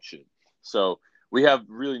absolute dog shit. So we have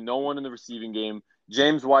really no one in the receiving game.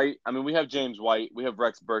 James White, I mean, we have James White, we have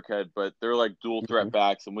Rex Burkhead, but they're like dual threat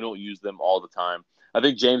backs, and we don't use them all the time. I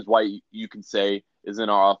think James White, you can say, is in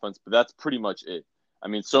our offense, but that's pretty much it. I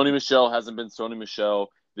mean, Sony Michel hasn't been Sony Michel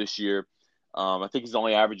this year. I think he's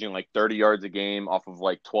only averaging like 30 yards a game off of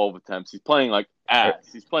like 12 attempts. He's playing like ass.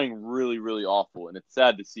 He's playing really, really awful, and it's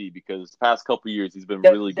sad to see because the past couple of years he's been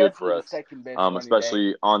really good Definitely for the us, second best running back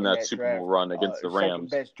especially on in that that Super Bowl draft. run against the Second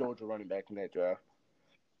Rams. best Georgia running back in that draft.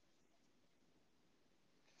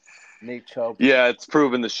 Nick Chubb. Yeah, it's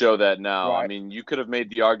proven to show that now. I Right. mean, you could have made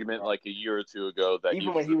the argument Right. like a year or two ago that he Even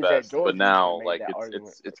when was he the was at best, but Georgia, you could have now made like that it's argument.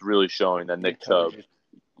 it's it's really showing that Nick Chubb Yeah, was just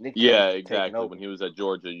taking exactly. over. When he was at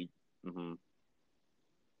Georgia, mhm.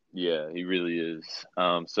 Yeah, he really is.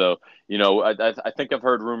 So I think I've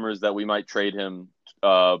heard rumors that we might trade him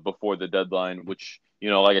before the deadline, which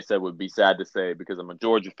like I said, would be sad to say because I'm a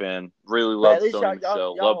Georgia fan. Really But love at least Sony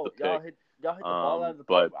Michelle, love the pick. y'all hit the ball out of the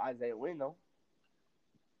But park with Isaiah Wynn though.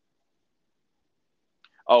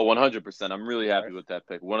 100%. I'm really happy Right. with that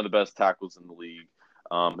pick. One of the best tackles in the league.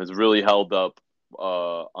 Has really held up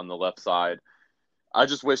on the left side. I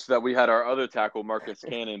just wish that we had our other tackle, Marcus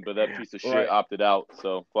Cannon, but that piece of shit Right. opted out.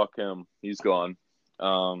 So fuck him. He's gone.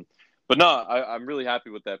 But no, I'm really happy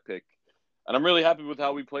with that pick. And I'm really happy with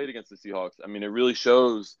how we played against the Seahawks. I mean, it really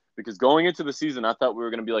shows because going into the season, I thought we were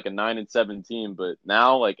going to be like a 9-7 team. But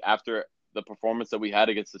now, like after the performance that we had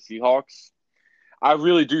against the Seahawks, I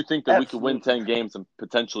really do think that we could win Absolutely. 10 games and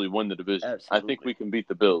potentially win the division. I think Absolutely. we can beat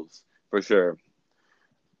the Bills for sure.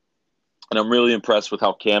 And I'm really impressed with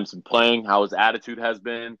how Cam's been playing, how his attitude has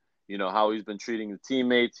been, how he's been treating the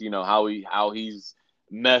teammates, how he's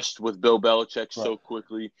meshed with Bill Belichick Right. so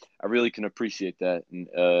quickly. I really can appreciate that, and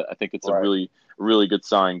I think it's a Right. really really good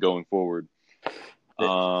sign going forward.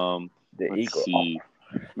 The Let's Eagle. see,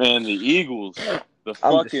 man, the Eagles, the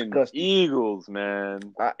I'm fucking disgusted. Eagles,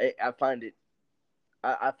 man. I find it.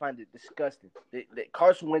 I find it disgusting.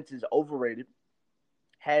 Carson Wentz is overrated.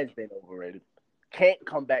 Has been overrated. Can't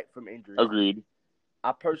come back from injury. Agreed.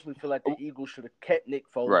 I personally feel like the Eagles should have kept Nick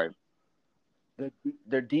Foles. Right.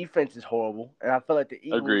 Their defense is horrible, and I feel like the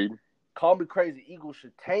Eagles. Agreed. Call me crazy. Eagles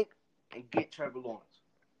should tank and get Trevor Lawrence.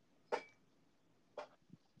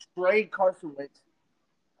 trade Carson Wentz.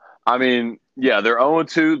 I mean, yeah, they're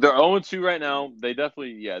 0-2. They're 0-2 right now. They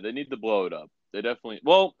definitely, yeah, they need to blow it up. They definitely.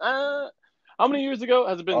 Well, how many years ago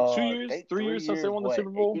has it been? 2 years, They 3 years since they years. won the What? Super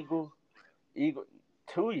Bowl? Eagle.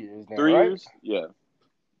 2 years now, 3 years? right? Yeah,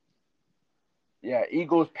 Yeah,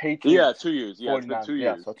 Eagles, yeah, Patriots, 2 years. Yeah, it's been 49ers. Yeah, 2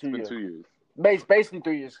 years. so It's 2 been years. 2 years. Basically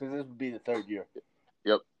 3 years because this would be the third year.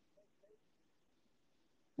 Yep.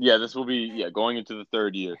 Yeah, this will be going into the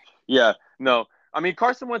third year. Yeah, no, I mean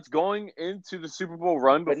Carson Wentz going into the Super Bowl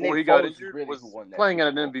run But before Nick he got Foles is injured really who was won that playing at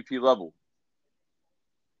Super an Bowl. MVP level.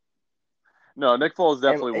 No, Nick Foles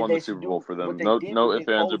definitely And won the they should Super Bowl do for what them. they No, did no with ifs,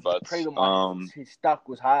 Nick ands, or Foles is trade buts. him while his stock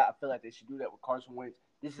was high. I feel like they should do that with Carson Wentz.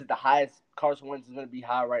 This is the highest Carson Wentz is going to be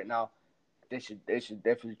high right now. They should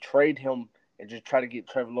definitely trade him and just try to get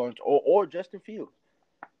Trevor Lawrence or Justin Fields.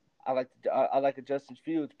 I like a Justin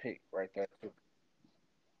Fields pick right there too.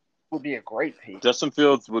 Would be a great pick. Justin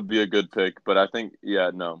Fields would be a good pick, but I think,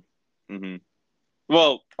 no. Mm-hmm.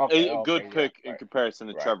 Well, a good pick in comparison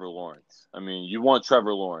to Trevor Lawrence. I mean, you want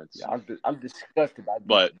Trevor Lawrence. Yeah, I'm disgusted by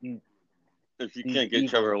but if you these can't get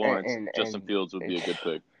Eagles Trevor Lawrence, and Justin Fields would be a good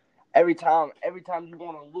pick. Every time you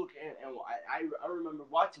want to look at, and I remember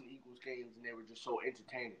watching Eagles games and they were just so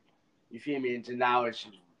entertaining. You feel me? And now it's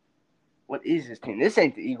just, what is this team? This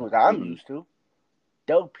ain't the Eagles I'm used to.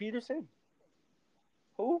 Doug Peterson?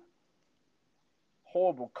 Who?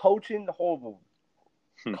 Horrible coaching, horrible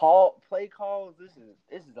play calls. This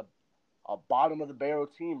is a bottom of the barrel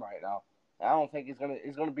team right now. I don't think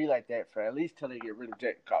it's gonna be like that for at least till they get rid of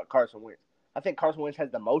Carson Wentz. I think Carson Wentz has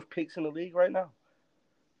the most picks in the league right now.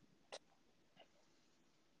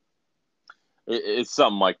 It's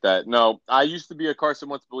something like that. No, I used to be a Carson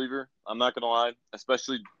Wentz believer. I'm not going to lie,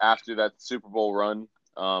 especially after that Super Bowl run.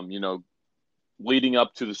 Leading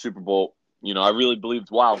up to the Super Bowl, I really believed,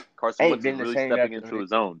 wow, Carson Wentz is really stepping into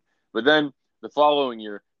his own. But then the following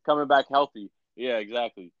year, coming back healthy, yeah,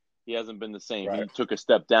 exactly. He hasn't been the same. Right. He took a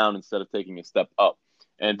step down instead of taking a step up.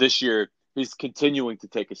 And this year, he's continuing to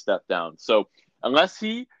take a step down. So unless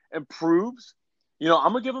he improves, I'm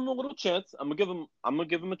gonna give him a little chance. I'm gonna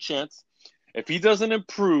give him a chance. If he doesn't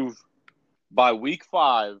improve by week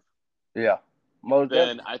 5, then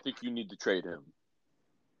I think you need to trade him.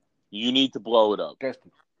 You need to blow it up.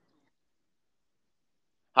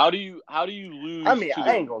 How do you lose to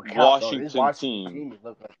the Washington team?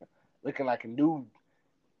 Looking like a new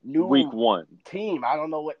week 1 team. I don't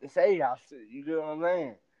know what to say. You know what I'm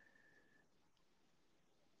saying?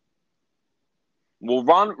 Well,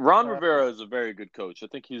 Ron Rivera is a very good coach. I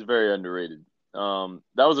think he's very underrated. That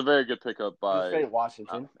was a very good pickup by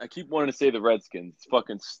Washington. I keep wanting to say the Redskins. It's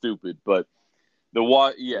fucking stupid, but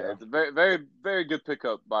it's a very, very, very good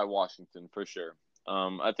pickup by Washington for sure.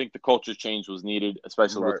 I think the culture change was needed,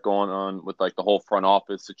 especially what's going on with like the whole front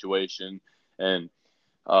office situation. And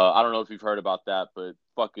I don't know if you've heard about that, but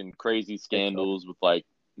fucking crazy scandals with like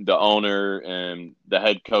the owner and the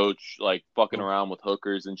head coach like fucking around with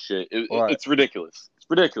hookers and shit. It's ridiculous. It's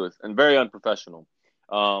ridiculous and very unprofessional.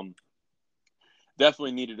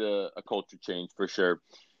 Definitely needed a culture change for sure.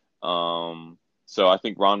 So I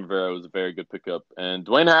think Ron Rivera was a very good pickup. And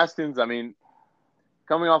Dwayne Haskins, I mean,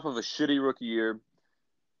 coming off of a shitty rookie year,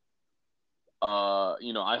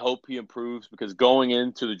 I hope he improves because going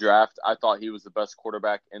into the draft, I thought he was the best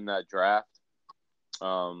quarterback in that draft.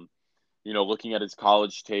 Looking at his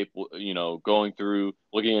college tape, going through,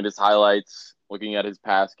 looking at his highlights, looking at his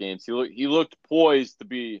past games, he looked poised to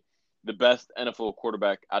be the best NFL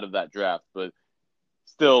quarterback out of that draft, but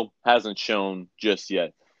still hasn't shown just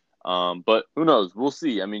yet. But who knows? We'll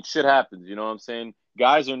see. I mean, shit happens. You know what I'm saying?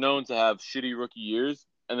 Guys are known to have shitty rookie years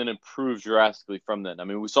and then improve drastically from then. I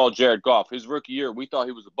mean, we saw Jared Goff. His rookie year, we thought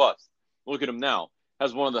he was a bust. Look at him now.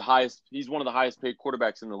 He's one of the highest paid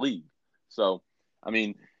quarterbacks in the league. So, I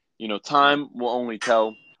mean, time will only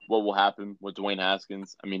tell what will happen with Dwayne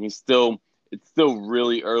Haskins. I mean, it's still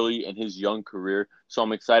really early in his young career. So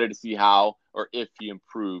I'm excited to see how or if he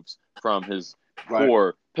improves from his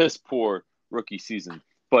piss poor rookie season.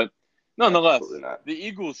 But nonetheless, the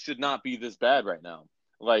Eagles should not be this bad right now.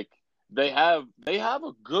 Like they have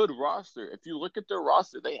a good roster. If you look at their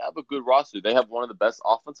roster, they have a good roster. They have one of the best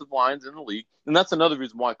offensive lines in the league, and that's another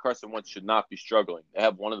reason why Carson Wentz should not be struggling. They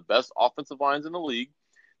have one of the best offensive lines in the league.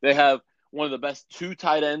 They have one of the best two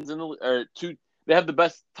tight ends They have the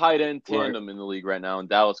best tight end tandem in the league right now in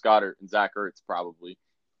Dallas Goedert and Zach Ertz probably.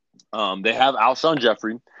 They have Alshon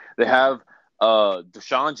Jeffrey. They have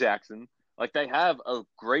Deshaun Jackson. Like, they have a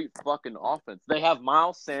great fucking offense. They have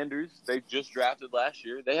Miles Sanders. They just drafted last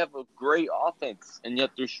year. They have a great offense, and yet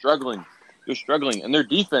they're struggling. And their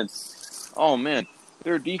defense, oh, man,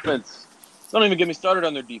 their defense. Don't even get me started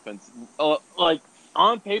on their defense.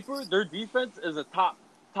 on paper, their defense is a top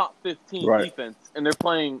 15 Right. defense, and they're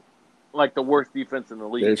playing like the worst defense in the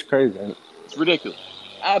league. It's crazy. Ain't it? It's ridiculous.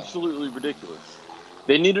 Absolutely ridiculous.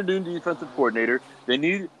 They need a new defensive coordinator. They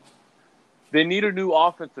need a new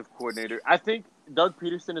offensive coordinator. I think Doug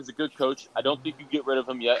Peterson is a good coach. I don't think you get rid of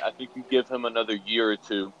him yet. I think you give him another year or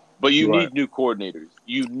two. But you Right. need new coordinators.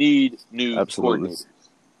 You need new Absolutely. coordinators.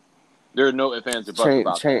 There are no ifs, ands, or buts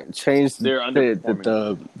about that. Change They're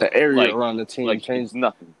underperforming. the area Like- around the team. Like, change it's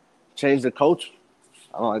nothing. change the coach.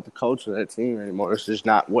 I don't like the coach of that team anymore. It's just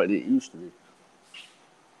not what it used to be.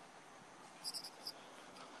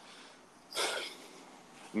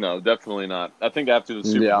 No, definitely not. I think after the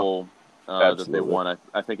Super Yeah. Bowl that they Absolutely. won,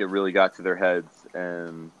 I think it really got to their heads.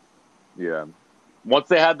 And, yeah, once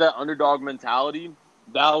they had that underdog mentality,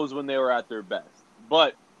 that was when they were at their best.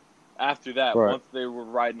 But after that, Right. once they were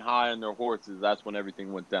riding high on their horses, that's when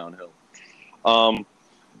everything went downhill.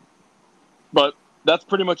 But that's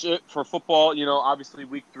pretty much it for football. You know, obviously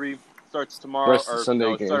week 3 starts tomorrow. Rest of Or Sunday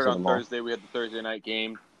no, it games started are on tomorrow. Thursday. We had the Thursday night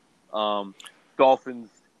game. Dolphins.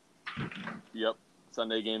 Yep.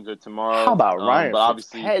 Sunday games are tomorrow. How about Ryan But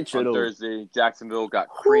obviously Fitzpatrick, on though? Thursday, Jacksonville got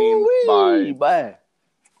creamed Woo-wee, by boy.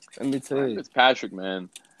 Let me tell you. Fitzpatrick, man.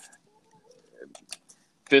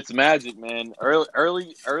 Fitzmagic, man.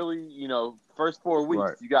 Early, you know, first 4 weeks,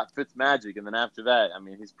 Right. you got Fitzmagic, and then after that, I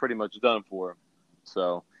mean, he's pretty much done for him.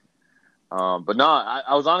 So, but no,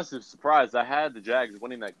 I was honestly surprised. I had the Jags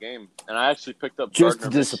winning that game, and I actually picked up Just to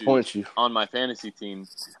Gardner disappoint you. on my fantasy team.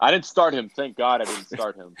 I didn't start him. Thank God I didn't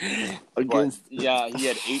start him. But, Against yeah, he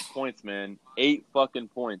had 8 points, man. 8 fucking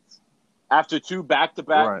points. After 2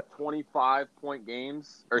 back-to-back Right. 25-point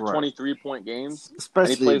games, or Right. 23-point games, and he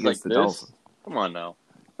especially plays like against the this. Dolphins. Come on now.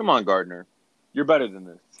 Come on, Gardner. You're better than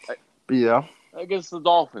this. But yeah, Against the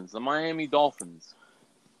Dolphins, the Miami Dolphins.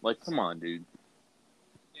 Like, come on, dude.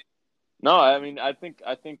 No, I mean, I think,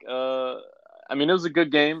 it was a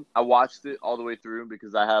good game. I watched it all the way through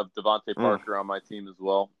because I have Devontae Parker on my team as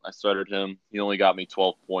well. I started him. He only got me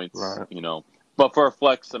 12 points, Right. you know. But for a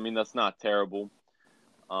flex, I mean, that's not terrible.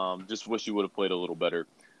 Just wish you would have played a little better.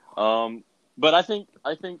 But I think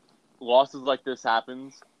losses like this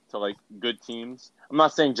happens to like good teams. I'm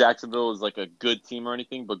not saying Jacksonville is like a good team or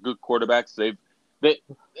anything, but good quarterbacks,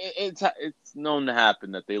 it's known to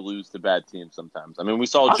happen that they lose to bad teams sometimes. I mean, we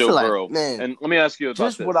saw I Joe feel like, Burrow. man, And let me ask you about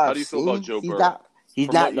just this. what How I've do you feel seen, about Joe he's Burrow? not From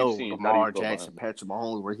no what you've seen, how do you Lamar feel about Jackson, him? Patrick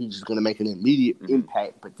Mahomes, where he's just going to make an immediate Mhm.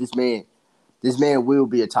 impact. But this man will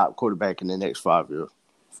be a top quarterback in the next 5 years,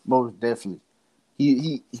 most definitely.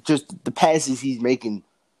 He just the passes he's making.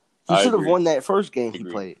 He I should have agree. won that first game he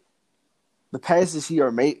Agree. played. The passes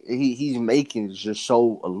he's making is just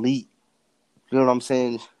so elite. You know what I'm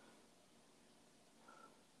saying?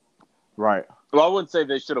 Right. Well, I wouldn't say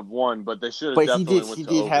they should have won, but they should have But definitely went to he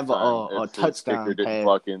did have overtime a if his touchdown kicker didn't pass,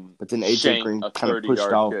 fucking but then AJ shank Green a kind of pushed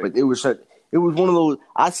 30-yard off. kick. But it was one of those.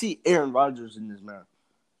 I see Aaron Rodgers in this man.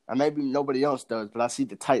 And maybe nobody else does, but I see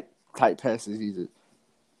the tight passes he's in.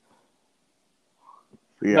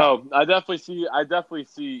 Yeah. No, I definitely see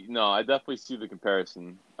the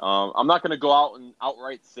comparison. I'm not going to go out and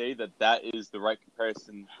outright say that is the right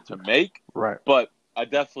comparison to make, Right. but I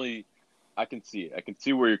can see it. I can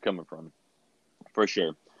see where you're coming from, for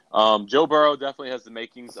sure. Joe Burrow definitely has the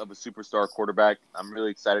makings of a superstar quarterback. I'm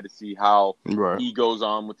really excited to see how Right. he goes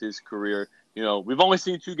on with his career. You know, we've only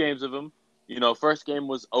seen 2 games of him. You know, first game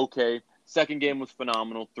was okay. Second game was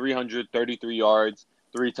phenomenal. 333 yards,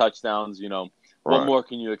 3 touchdowns. You know, Right. what more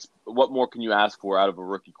can you ask for out of a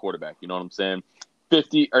rookie quarterback? You know what I'm saying?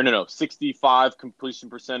 65% completion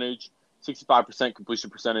percentage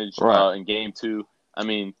Right. in game 2. I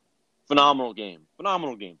mean, phenomenal game.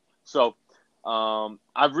 So,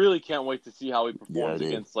 I really can't wait to see how he performs Yeah, it is.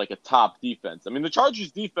 against like a top defense. I mean, the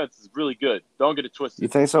Chargers defense is really good. Don't get it twisted. You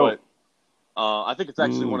think so? But, I think it's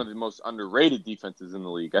actually one of the most underrated defenses in the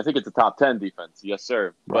league. I think it's a top 10 defense. Yes,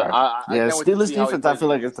 sir. But Right. I Yeah, can't wait to Steelers see how he defense, I plays feel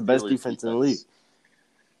like against it's the best Steelers defense in the league.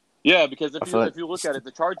 Yeah, because I feel like if you look at it,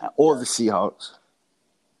 the Chargers Or the Seahawks.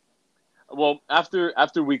 well, after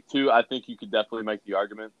week 2, I think you could definitely make the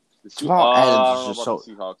argument. Jamal Adams I is don't know just about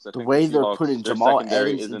the Seahawks. I The think way the they're Seahawks, putting their Jamal secondary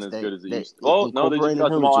Adams isn't as into good as it that, used to. Oh no, they just incorporating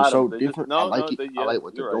got him Jamal is just so Adams. different. I like it. I like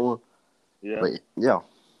what they're doing. Yeah, But yeah,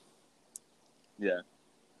 yeah.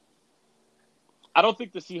 I don't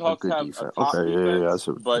think the Seahawks good have defense. a top Okay, defense, yeah, I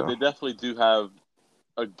see what you're but saying. they definitely do have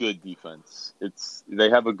a good defense. They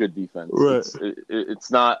have a good defense. Right.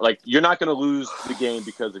 It's not like you're not going to lose the game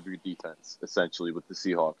because of your defense, essentially, with the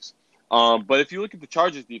Seahawks. But if you look at the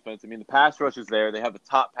Chargers defense, I mean, the pass rush is there. They have a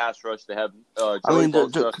top pass rush. They have Joey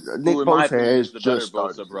Bosa, Nick who in my Bosa opinion has is the better just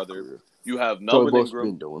started Bosa his brother. career. You have Joey Melvin Bosa's Ingram,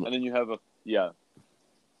 been doing it. and then you have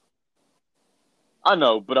I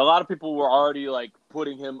know, but a lot of people were already like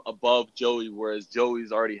putting him above Joey, whereas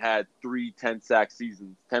Joey's already had 3 10-sack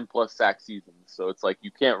seasons, 10+ sack seasons. So it's like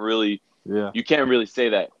Yeah. you can't really say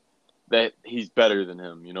that he's better than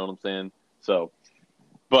him. You know what I'm saying? So,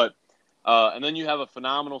 but and then you have a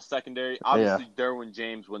phenomenal secondary. Yeah. Obviously, Derwin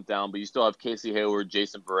James went down, but you still have Casey Hayward,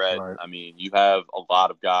 Jason Verrett. Right. I mean, you have a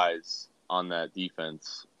lot of guys on that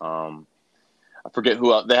defense. I forget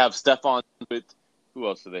who else. They have Stephon. Who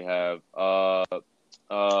else do they have?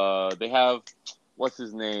 They have what's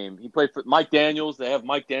his name? He played for Mike Daniels. They have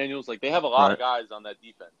Mike Daniels. Like they have a lot of guys on that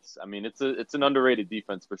defense. I mean, it's an underrated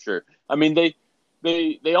defense for sure. I mean,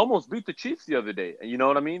 they almost beat the Chiefs the other day. You know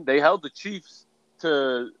what I mean? They held the Chiefs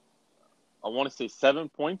to I want to say 7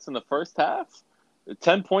 points in the first half.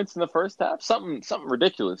 10 points in the first half, something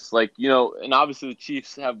ridiculous. Like, and obviously the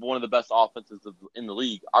Chiefs have one of the best offenses in the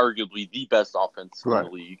league, arguably the best offense in the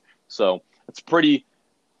league. So it's a pretty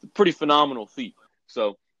phenomenal feat.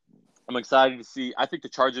 So I'm excited to see. I think the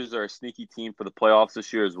Chargers are a sneaky team for the playoffs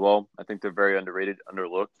this year as well. I think they're very underrated,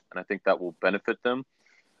 underlooked, and I think that will benefit them.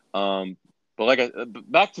 But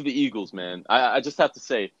back to the Eagles, man. I just have to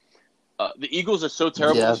say, the Eagles are so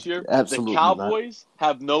terrible this year. Absolutely the Cowboys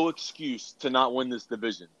have no excuse to not win this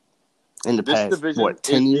division. In the past, division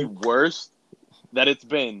 10 is years? the worst that it's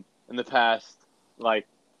been in the past,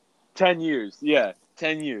 10 years. Yeah,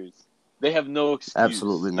 10 years. They have no excuse.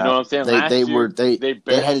 Absolutely not. You know what I'm saying?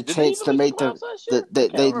 They had a chance to make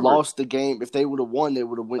they lost the game. If they would have won, they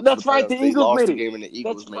would have went to the playoffs. That's right. The Eagles lost made the game, and the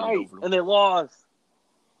Eagles made it over them. And they lost.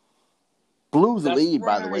 Blew the lead,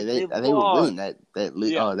 by the way. They were winning that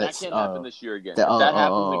league. Yeah, that can't happen this year again. If that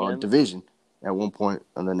happens again, division at one point,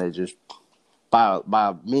 and then they just by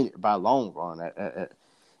a long run.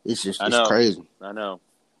 It's crazy. I know.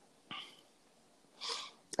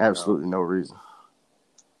 Absolutely no reason.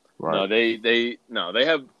 Right. No, they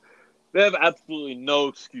have absolutely no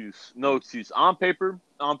excuse. No excuse. On paper,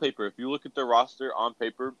 if you look at their roster, on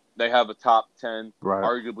paper, they have a top 10,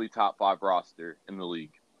 arguably top 5 roster in the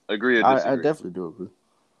league. Agree or disagree? I definitely do agree.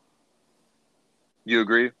 You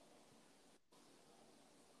agree?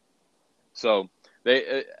 So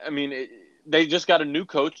they just got a new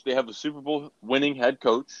coach. They have a Super Bowl winning head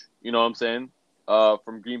coach. You know what I'm saying?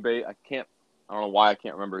 From Green Bay. I don't know why I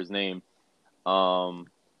can't remember his name.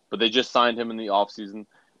 But they just signed him in the offseason.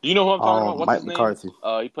 Do you know who I'm talking about? What's Mike his McCarthy.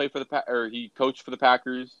 name? He played for he coached for the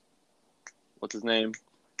Packers. What's his name?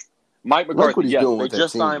 Mike McCarthy. Look what he's doing with they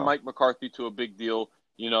just signed team, Mike McCarthy to a big deal.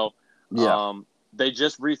 Yeah. They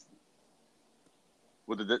just with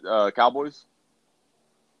the Cowboys.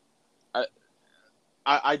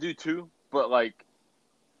 I do too, but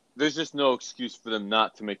there's just no excuse for them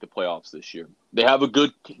not to make the playoffs this year. They have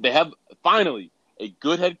finally a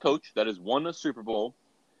good head coach that has won a Super Bowl.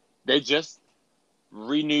 They just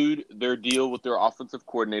renewed their deal with their offensive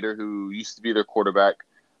coordinator, who used to be their quarterback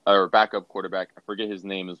or backup quarterback. I forget his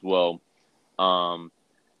name as well.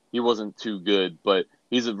 He wasn't too good, but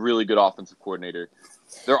he's a really good offensive coordinator.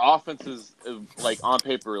 Their offense is, on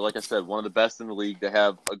paper, like I said, one of the best in the league. They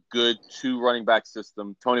have a good 2 running back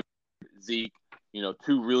system. Tony, Zeke,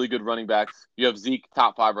 2 really good running backs. You have Zeke,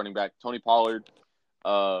 top 5 running back. Tony Pollard,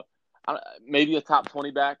 maybe a top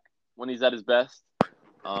 20 back when he's at his best.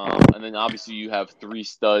 And then obviously you have 3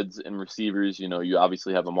 studs and receivers. You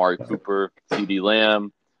obviously have Amari Cooper, CeeDee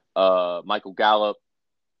Lamb, Michael Gallup.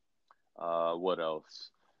 What else?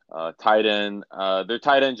 Tight end. Their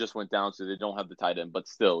tight end just went down, so they don't have the tight end. But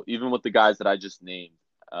still, even with the guys that I just named,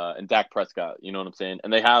 and Dak Prescott, you know what I'm saying?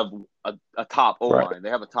 And they have a top O-line. Right. They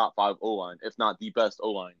have a top 5 O-line, if not the best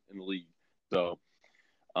O-line in the league. So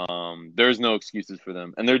there's no excuses for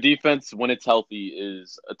them. And their defense, when it's healthy,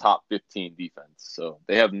 is a top 15 defense. So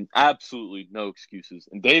they have absolutely no excuses.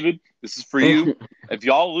 And David, this is for you. If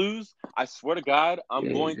y'all lose, I swear to God,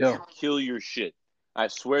 I'm going to kill your shit. I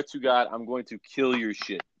swear to God, I'm going to kill your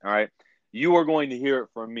shit. All right? You are going to hear it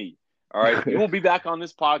from me. All right? You will be back on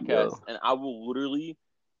this podcast, and I will literally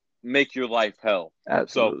make your life hell.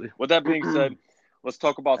 Absolutely. So with that being said, let's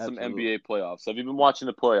talk about some NBA playoffs. Have you been watching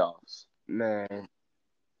the playoffs? Man.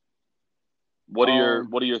 What are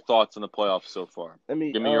your thoughts on the playoffs so far? Give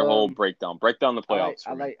me your whole breakdown. Break down the playoffs.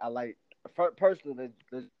 I like personally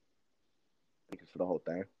for the whole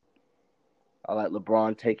thing. I like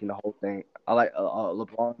LeBron taking the whole thing. I like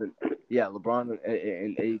LeBron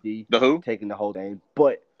and AD the who taking the whole thing.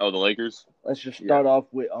 But the Lakers. Let's just start off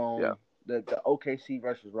with the OKC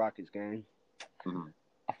versus Rockets game. Mm-hmm.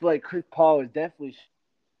 I feel like Chris Paul is definitely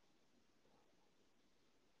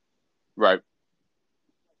right.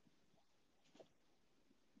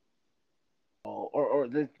 Or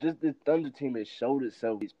this Thunder team has showed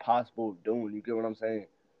itself it's possible of doing. You get what I'm saying?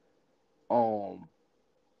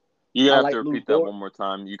 You're I gonna have to like Lou repeat that Dort. one more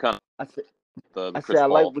time. You kind I said of I the said Chris I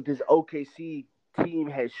like Paul, what this OKC team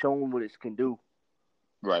has shown what it can do.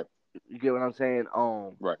 right? You get what I'm saying?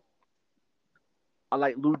 Right. I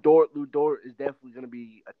like Lou Dort. Lou Dort is definitely going to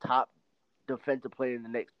be a top defensive player in the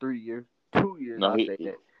next 3 years. 2 years, No, I'll he say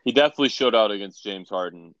that. he definitely showed out against James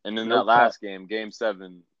Harden, and in No that cap. last game, Game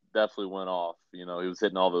 7, definitely went off. He was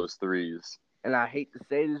hitting all those threes. And I hate to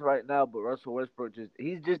say this right now, but Russell Westbrook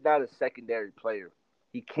he's just not a secondary player.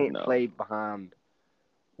 He can't No. play behind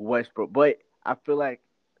Westbrook. But I feel like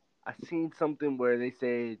I seen something where they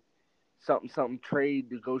said something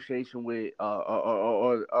trade negotiation with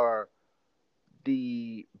or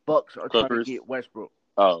the Bucks are trying to Clippers. get Westbrook.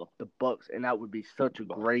 Oh, The Bucks, and that would be such a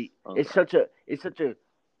Bucks. great. Okay. It's such a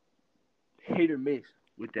hit or miss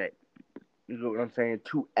with that. You know what I'm saying?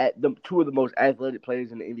 Two of the most athletic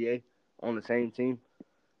players in the NBA on the same team.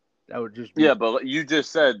 That would just be. Yeah, but you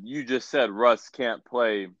just said Russ can't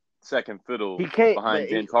play second fiddle He can't. behind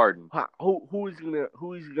James Harden.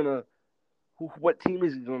 What team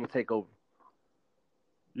is he gonna take over?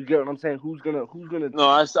 You get what I'm saying? Who's gonna?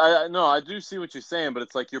 No, I do see what you're saying, but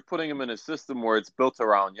it's like you're putting him in a system where it's built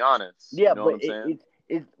around Giannis. Yeah, You know but what I'm saying?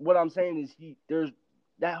 it's what I'm saying is there's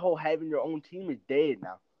that whole having your own team is dead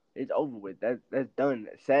now. It's over with. That's done.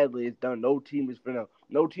 Sadly, it's done. No team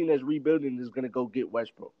that's rebuilding is gonna go get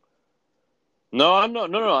Westbrook. No, I'm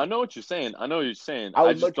not. No. I know what you're saying. I know what you're saying. I I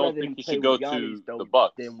would just much don't rather think him he play should go with Giannis to the though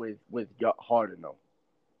Bucks. than with Harden though.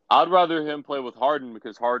 I'd rather him play with Harden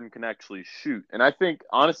because Harden can actually shoot. And I think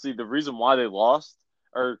honestly, the reason why they lost,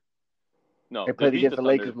 or no, They they played beat against the the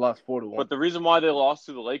Thunder. Lakers, lost 4-1. But the reason why they lost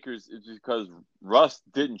to the Lakers is because Russ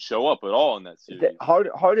didn't show up at all in that series.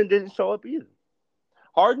 Harden didn't show up either.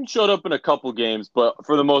 Harden showed up in a couple games, but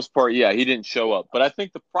for the most part, yeah, he didn't show up. But I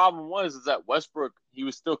think the problem is that Westbrook, he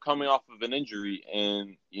was still coming off of an injury,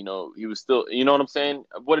 and he was still, you know what I'm saying?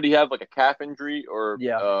 What did he have, like a calf injury or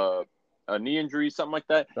a knee injury, something like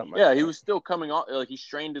that? He was still coming off, like he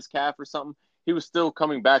strained his calf or something. He was still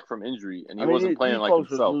coming back from injury, and he wasn't playing like folks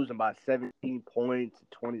himself. was losing by 17 points,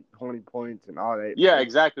 20 points, and all that. Yeah,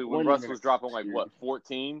 exactly. When Russ was dropping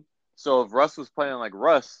 14? So if Russ was playing like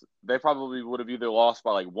Russ, they probably would have either lost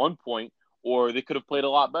by like 1 point or they could have played a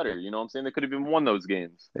lot better. You know what I'm saying? They could have even won those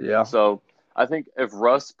games. Yeah. So I think if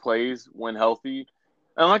Russ plays when healthy,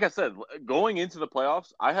 and like I said, going into the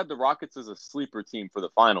playoffs, I had the Rockets as a sleeper team for the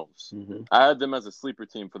finals. Mm-hmm. I had them as a sleeper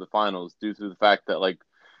team for the finals due to the fact that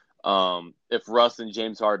if Russ and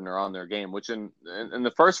James Harden are on their game, which in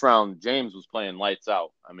the first round, James was playing lights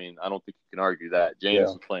out. I mean, I don't think you can argue that. James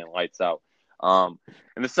was playing lights out.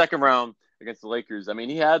 In the second round against the Lakers, I mean,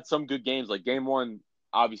 he had some good games. Like Game 1,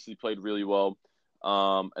 obviously played really well.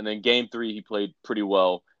 And then Game 3, he played pretty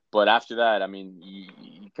well. But after that, I mean,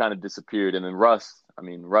 he kind of disappeared. And then Russ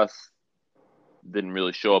didn't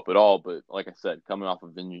really show up at all. But like I said, coming off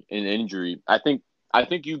of an injury, I think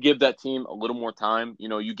you give that team a little more time.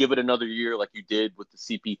 You give it another year like you did with the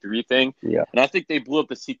CP3 thing. Yeah. And I think they blew up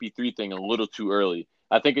the CP3 thing a little too early.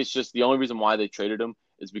 I think it's just the only reason why they traded him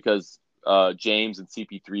is because James and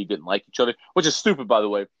CP3 didn't like each other, which is stupid, by the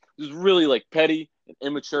way. It was really like petty and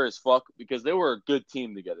immature as fuck because they were a good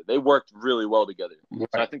team together. They worked really well together. Right.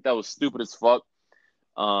 So I think that was stupid as fuck.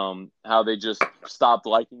 How they just stopped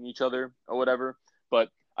liking each other or whatever. But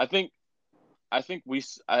I think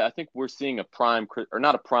we're seeing a prime, or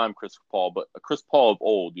not a prime Chris Paul, but a Chris Paul of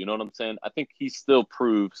old. You know what I'm saying? I think he still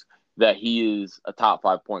proves that he is a top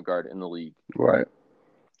 5 point guard in the league. Right.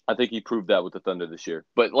 I think he proved that with the Thunder this year.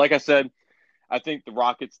 But like I said, I think the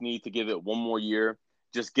Rockets need to give it one more year.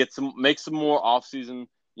 Just make some more offseason,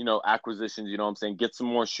 acquisitions. You know what I'm saying? Get some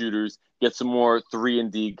more shooters. Get some more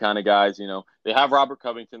 3-and-D kind of guys. They have Robert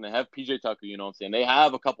Covington. They have PJ Tucker. You know what I'm saying? They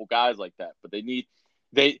have a couple guys like that, but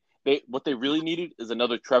what they really needed is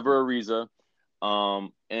another Trevor Ariza.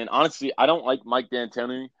 And honestly, I don't like Mike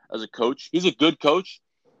D'Antoni as a coach. He's a good coach.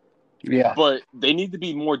 Yeah. But they need to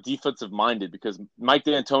be more defensive minded because Mike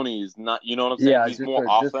D'Antoni is not, you know what I'm saying? Yeah, he's more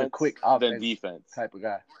offense quick than defense type of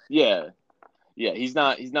guy. Yeah. Yeah, he's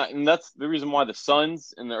not, and that's the reason why the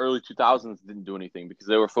Suns in the early 2000s didn't do anything because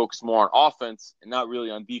they were focused more on offense and not really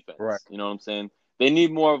on defense. Right. You know what I'm saying? They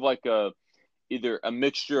need more of like either a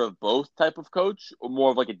mixture of both type of coach or more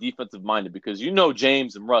of like a defensive minded because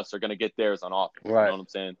James and Russ are going to get theirs on offense. Right. You know what I'm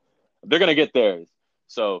saying? They're going to get theirs.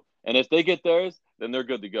 So, and if they get theirs, then they're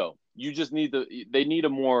good to go. You just they need a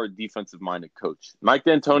more defensive minded coach. Mike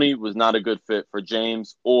D'Antoni was not a good fit for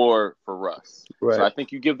James or for Russ. Right. So I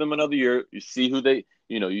think you give them another year. You see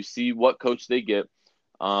you see what coach they get.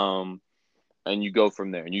 And you go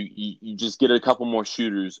from there. And you just get a couple more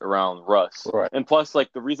shooters around Russ. Right. And plus,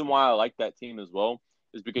 like, the reason why I like that team as well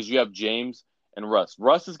is because you have James and Russ.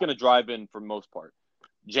 Russ is going to drive in for the most part.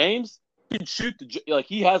 James can shoot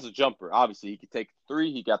he has a jumper. Obviously, he can take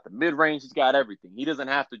three. He got the mid range. He's got everything. He doesn't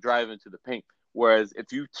have to drive into the paint. Whereas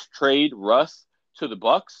if you trade Russ to the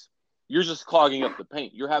Bucks, you're just clogging up the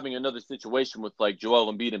paint. You're having another situation with like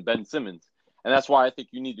Joel Embiid and Ben Simmons, and that's why I think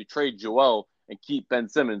you need to trade Joel and keep Ben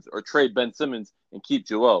Simmons, or trade Ben Simmons and keep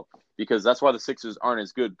Joel, because that's why the Sixers aren't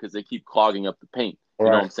as good, because they keep clogging up the paint. You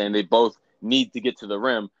know what I'm saying? They both need to get to the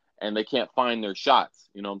rim, and they can't find their shots.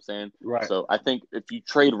 You know what I'm saying? Right. So I think if you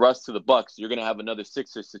trade Russ to the Bucks, you're going to have another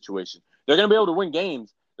Sixers situation. They're going to be able to win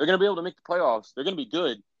games. They're going to be able to make the playoffs. They're going to be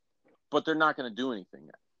good, but they're not going to do anything.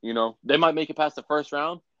 You know, they might make it past the first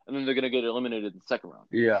round, and then they're going to get eliminated in the second round.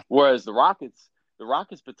 Yeah. Whereas the Rockets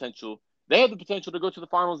potential, they have the potential to go to the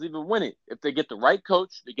finals, even win it. If they get the right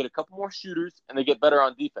coach, they get a couple more shooters, and they get better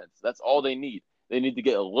on defense. That's all they need. They need to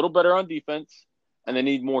get a little better on defense, and they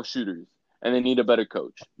need more shooters, and they need a better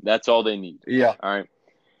coach. That's all they need. Yeah. All right.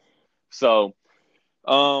 So,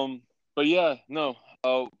 but yeah, no.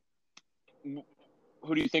 Who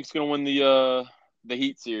do you think's going to win the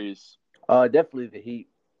Heat series? Definitely the Heat.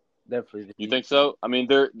 You think so? I mean,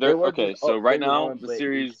 they're okay. So right now the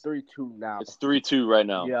series 3-2 now. It's 3-2 right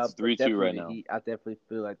now. Yeah, it's 3-2 right now. Heat, I definitely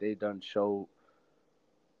feel like they done showed.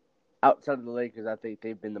 Outside of the Lakers, I think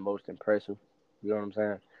they've been the most impressive. You know what I'm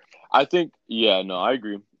saying? I think, yeah, no, I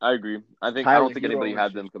agree. I don't think anybody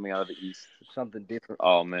had them coming out of the East. Something different.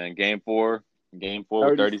 Oh man, Game 4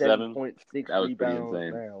 with 37. 37.6 That was rebounds. pretty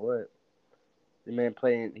insane. Man, what? The man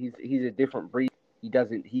playing, he's a different breed. He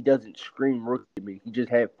doesn't scream rookie to me. He just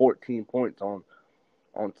had 14 points on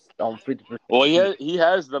 50%. Well, he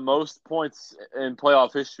has the most points in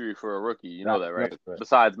playoff history for a rookie. You know that, right?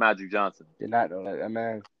 Besides Magic Johnson. Did not know that,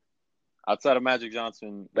 man. Outside of Magic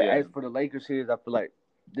Johnson, but as for the Lakers series, I feel like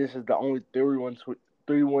this is the only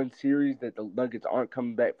 3-1 series that the Nuggets aren't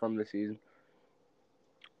coming back from this season.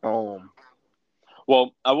 Well,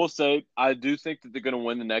 I will say I do think that they're going to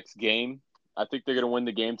win the next game. I think they're going to win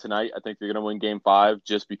the game tonight. I think they're going to win Game 5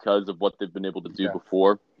 just because of what they've been able to do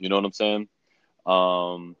before. You know what I'm saying?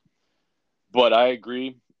 But I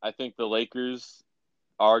agree. I think the Lakers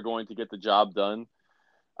are going to get the job done.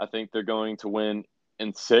 I think they're going to win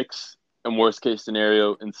in 6, and worst case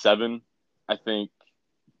scenario in 7. I think,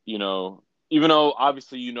 even though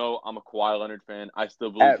obviously I'm a Kawhi Leonard fan, I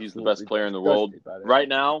still believe he's the best player in the world. Right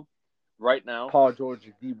now, Paul George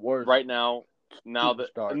is the worst. Right now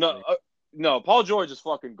No, Paul George is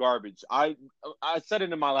fucking garbage. I said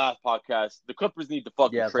it in my last podcast. The Clippers need to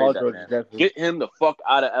fucking trade Paul that George man. Definitely. Get him the fuck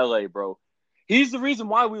out of LA, bro. He's the reason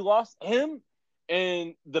why we lost him,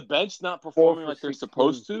 and the bench not performing like they're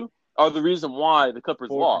supposed to are the reason why the Clippers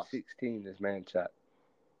lost. 16, this man shot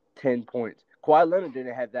 10 points. Kawhi Leonard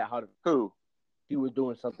didn't have that hot. Who? He was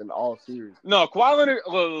doing something all series. No, Kawhi Leonard.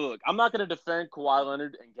 Look, I'm not going to defend Kawhi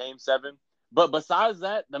Leonard in Game 7, but besides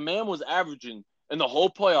that, the man was averaging. And the whole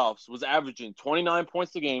playoffs was averaging 29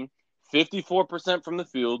 points a game, 54% from the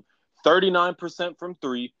field, 39% from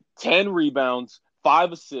 3, 10 rebounds,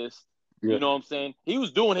 5 assists. Yeah. You know what I'm saying? He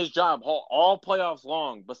was doing his job all playoffs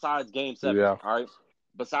long besides Game 7. Yeah. All right?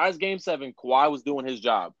 Besides Game 7, Kawhi was doing his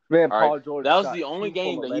job. Man, Paul George. That was the only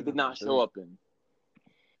game that he did not show up in.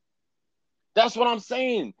 That's what I'm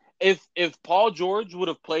saying. If Paul George would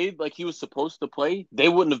have played like he was supposed to play, they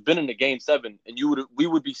wouldn't have been in the Game 7, and we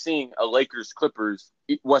would be seeing a Lakers-Clippers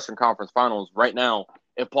Western Conference Finals right now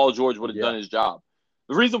if Paul George would have done his job.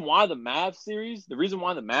 The reason why the Mavericks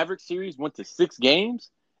series went to 6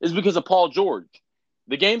 games is because of Paul George.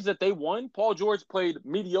 The games that they won, Paul George played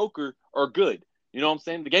mediocre or good. You know what I'm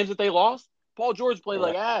saying? The games that they lost, Paul George played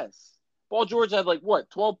like ass. Paul George had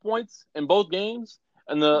 12 points in both games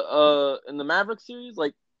in the Mavericks series,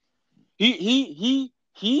 He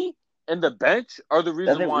and the bench are the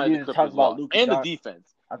reason why the Clippers lost, and the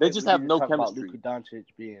defense. They just have no chemistry. Luka Doncic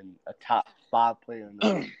being a top 5 player in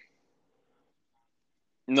the league.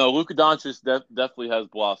 No, Luka Doncic definitely has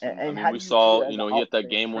blossomed. I mean, we saw, he hit that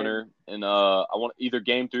game winner in I want either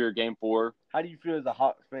Game 3 or Game 4. How do you feel as a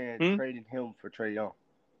Hawks fan trading him for Trae Young?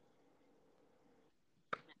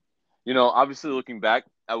 Obviously looking back,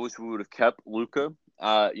 I wish we would have kept Luka.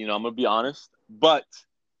 I'm gonna be honest, but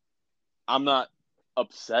I'm not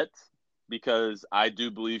upset because I do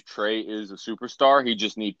believe Trae is a superstar. He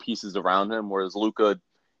just needs pieces around him, whereas Luka,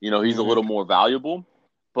 he's a little more valuable.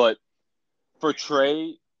 But for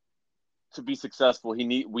Trae to be successful,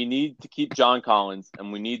 we need to keep John Collins,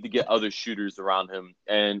 and we need to get other shooters around him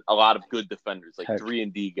and a lot of good defenders, like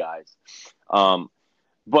 3-and-D guys.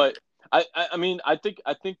 But I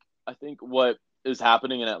think what is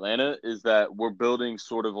happening in Atlanta is that we're building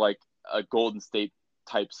sort of like a Golden State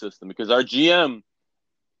type system, because our GM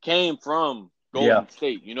came from Yeah. Golden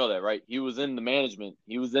State. You know that, right? He was in the management.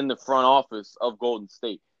 He was in the front office of Golden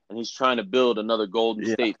State, and he's trying to build another Golden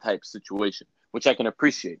Yeah. State type situation, which I can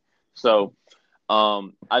appreciate. So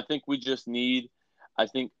I think we just need. I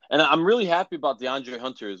think, and I'm really happy about DeAndre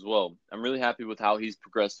Hunter as well. I'm really happy with how he's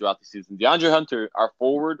progressed throughout the season. DeAndre Hunter, our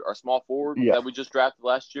forward, our small forward Yeah. that we just drafted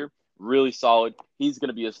last year, really solid. He's going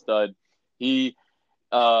to be a stud. He's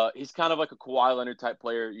kind of like a Kawhi Leonard type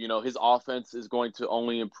player. You know, his offense is going to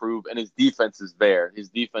only improve, and his defense is there. So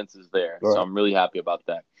Right. I'm really happy about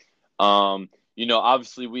that. You know,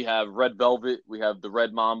 obviously we have Red Velvet, we have the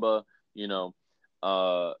Red Mamba. You know,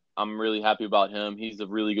 I'm really happy about him. He's a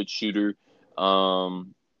really good shooter.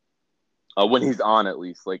 When he's on, at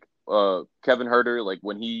least, like Kevin Herter, like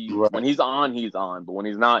when Right. he's on, he's on, but when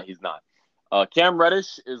he's not, he's not. Cam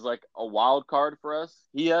Reddish is like a wild card for us.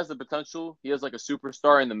 He has the potential. He has like a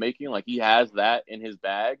superstar in the making. Like he has that in his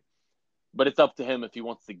bag, but it's up to him if he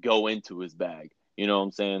wants to go into his bag. You know what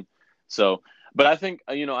I'm saying? So, but I think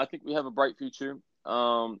I think we have a bright future.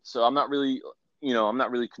 So I'm not really, I'm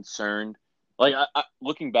not really concerned. Like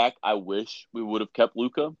looking back, I wish we would have kept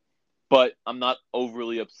Luka, but I'm not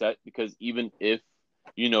overly upset because even if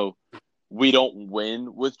you know we don't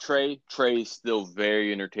win with Trey, Trey is still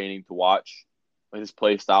very entertaining to watch. His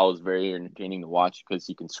play style is very entertaining to watch because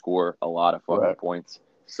he can score a lot of fucking Right. points.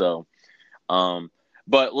 So, um,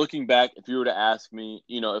 but looking back, if you were to ask me,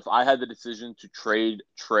 if I had the decision to trade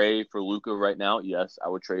Trey for Luka right now, yes, I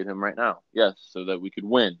would trade him right now. Yes, so that we could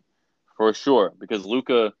win for sure. Because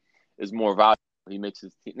Luka is more valuable. He makes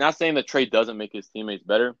his team. Not saying that Trey doesn't make his teammates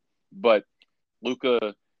better, but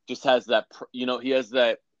Luka just has that. He has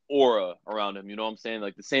that aura around him. You know what I'm saying?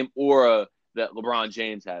 Like the same aura that LeBron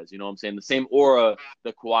James has. You know what I'm saying? The same aura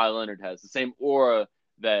that Kawhi Leonard has. The same aura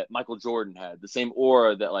that Michael Jordan had. The same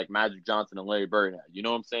aura that like Magic Johnson and Larry Bird had. You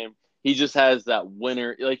know what I'm saying? He just has that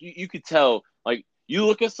winner. Like you could tell. Like you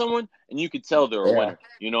look at someone and you could tell they're a Yeah. winner.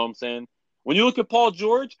 You know what I'm saying? When you look at Paul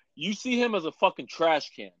George, you see him as a fucking trash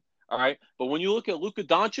can. All right. But when you look at Luka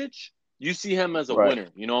Doncic, you see him as a Right. winner.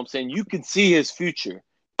 You know what I'm saying? You can see his future. You know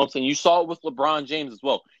what I'm saying? You saw it with LeBron James as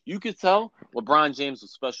well. You could tell LeBron James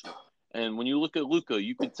was special. And when you look at Luka,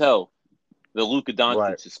 you could tell that Luka Right.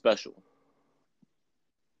 Doncic is special.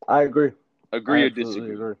 I agree. I Agree or absolutely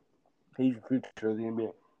disagree? agree. He's the future of the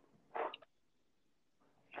NBA.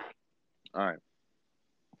 All right.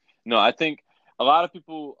 No, I think a lot of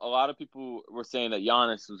people were saying that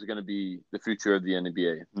Giannis was going to be the future of the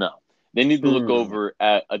NBA. No. They need to look Hmm. over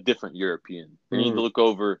at a different European. They need to look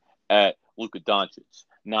over at Luka Doncic,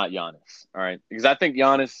 not Giannis. All right? Because I think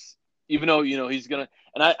Giannis, even though, he's going to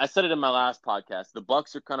 – and I said it in my last podcast, the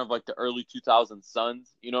Bucks are kind of like the early 2000s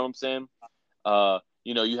Suns. You know what I'm saying?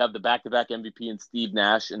 You have the back-to-back MVP in Steve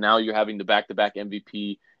Nash, and now you're having the back-to-back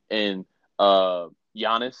MVP in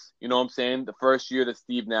Giannis. You know what I'm saying? The first year that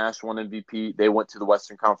Steve Nash won MVP, they went to the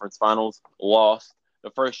Western Conference Finals, lost. The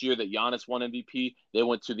first year that Giannis won MVP, they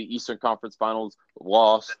went to the Eastern Conference Finals,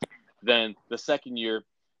 lost. Then the second year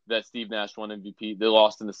that Steve Nash won MVP, they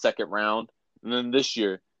lost in the second round. And then this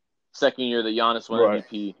year, second year that Giannis won Right.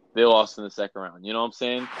 MVP, they lost in the second round. You know what I'm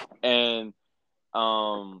saying? And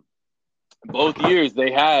um, both years they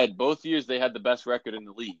had the best record in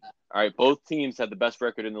the league. All right, both teams had the best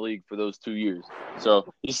record in the league for those 2 years.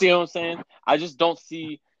 So you see what I'm saying? I just don't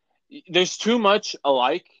see. There's too much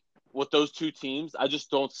alike with those two teams. I just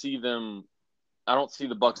don't see them. I don't see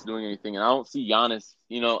the Bucks doing anything, and I don't see Giannis.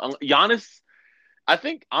 Giannis. I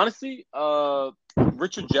think honestly,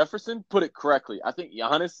 Richard Jefferson put it correctly. I think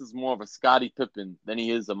Giannis is more of a Scottie Pippen than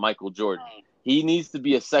he is a Michael Jordan. He needs to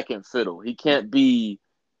be a second fiddle. He can't be.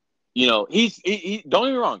 He don't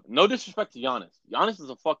get me wrong. No disrespect to Giannis. Giannis is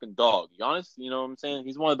a fucking dog. Giannis, you know what I'm saying?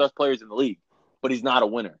 He's one of the best players in the league, but he's not a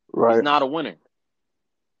winner. He's Right. not a winner.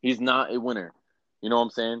 He's not a winner. You know what I'm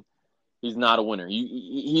saying? He's not a winner.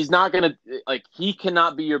 He's not gonna he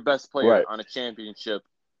cannot be your best player Right. on a championship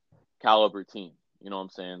caliber team. You know what I'm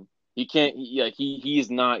saying? He can't. He is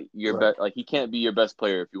not your Right. best. Like he can't be your best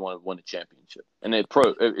player if you want to win a championship. And it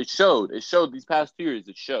showed. It showed these past 2 years.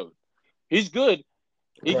 It showed. He's good.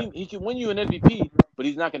 Yeah. He can win you an MVP, but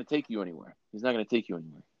he's not going to take you anywhere. He's not going to take you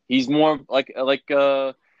anywhere. He's more like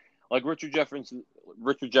Richard Jefferson.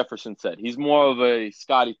 Richard Jefferson said he's more of a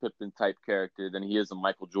Scottie Pippen type character than he is a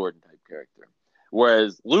Michael Jordan type character.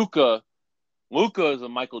 Whereas Luka is a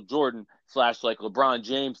Michael Jordan / like LeBron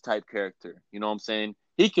James type character. You know what I'm saying?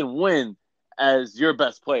 He can win as your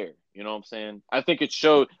best player. You know what I'm saying? I think it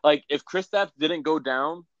showed. Like if Kristaps didn't go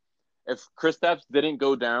down,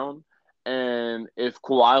 and if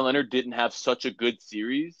Kawhi Leonard didn't have such a good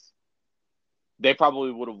series, they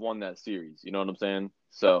probably would have won that series. You know what I'm saying?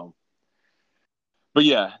 So, But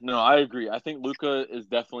yeah, no, I agree. I think Luka is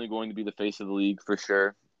definitely going to be the face of the league for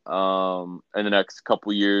sure. In the next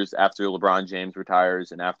couple years after LeBron James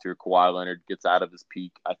retires and after Kawhi Leonard gets out of his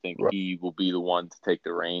peak, I think Right. he will be the one to take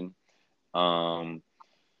the reign. Um,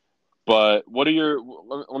 but what are your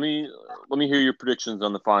let me hear your predictions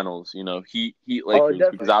on the finals? Heat Oh, Lakers, because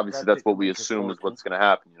definitely, obviously definitely that's the what we Lakers assume is 4-2. what's going to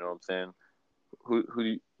happen. You know what I'm saying? Who do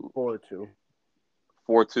you, 4-2.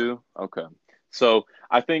 4-2? Okay. So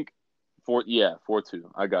I think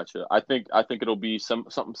 4-2. I got you. I think it'll be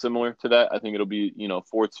something similar to that. I think it'll be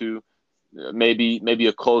 4-2, maybe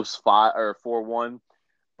a close 5 or 4-1.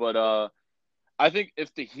 But I think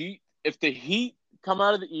if the Heat come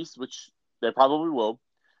out of the East, which they probably will,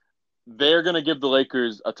 they're gonna give the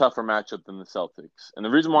Lakers a tougher matchup than the Celtics. And the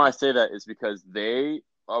reason why I say that is because they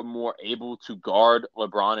are more able to guard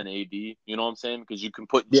LeBron and AD. You know what I'm saying? Because you can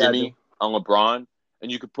put Yeah, I do. Jimmy on LeBron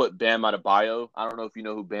and you can put Bam Adebayo. I don't know if you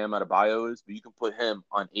know who Bam Adebayo is, but you can put him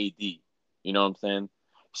on AD. You know what I'm saying?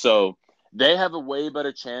 So they have a way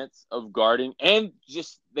better chance of guarding, and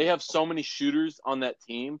just they have so many shooters on that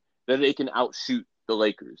team that they can outshoot the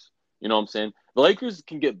Lakers. You know what I'm saying? The Lakers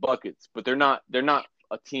can get buckets, but they're not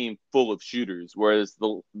a team full of shooters. Whereas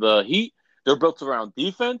the Heat, they're built around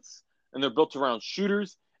defense and they're built around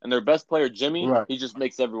shooters. And their best player, Jimmy, Right. he just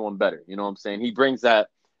makes everyone better. You know what I'm saying? He brings that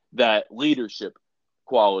leadership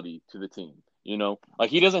quality to the team. Like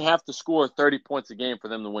he doesn't have to score 30 points a game for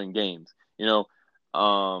them to win games.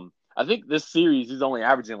 I think this series he's only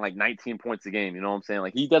averaging like 19 points a game. You know what I'm saying?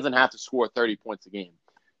 Like he doesn't have to score 30 points a game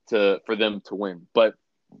for them to win. But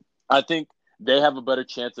I think they have a better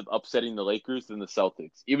chance of upsetting the Lakers than the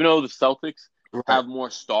Celtics. Even though the Celtics Right. have more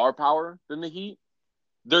star power than the Heat,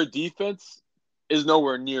 their defense is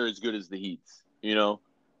nowhere near as good as the Heat's.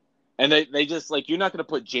 And they just like you're not gonna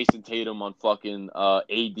put Jason Tatum on fucking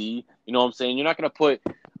AD. You know what I'm saying? You're not gonna put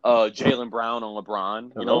Jaylen Brown on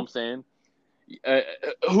LeBron. You know what I'm Hello? saying?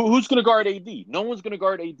 Who's gonna guard AD? No one's gonna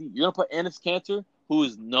guard AD. You're gonna put Enes Kanter, who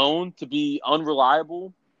is known to be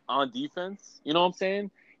unreliable on defense. You know what I'm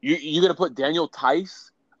saying? You're gonna put Daniel Tice,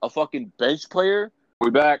 a fucking bench player. We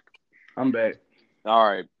back. I'm back. All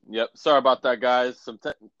right. Yep. Sorry about that, guys. Some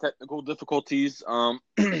technical difficulties.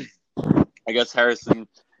 I guess Harrison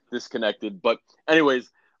disconnected. But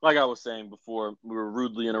anyways, like I was saying before, we were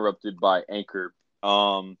rudely interrupted by Anchor.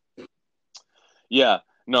 Yeah,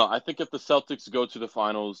 no, I think if the Celtics go to the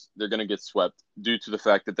finals, they're going to get swept due to the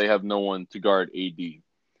fact that they have no one to guard AD.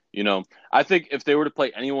 I think if they were to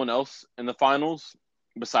play anyone else in the finals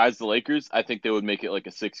besides the Lakers, I think they would make it like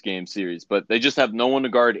a 6-game series. But they just have no one to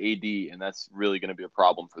guard AD, and that's really going to be a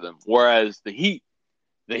problem for them. Whereas the Heat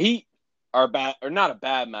are not a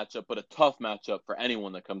bad matchup, but a tough matchup for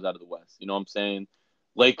anyone that comes out of the West. You know what I'm saying?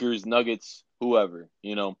 Lakers, Nuggets, whoever.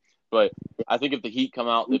 But I think if the Heat come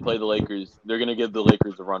out, they play the Lakers, they're going to give the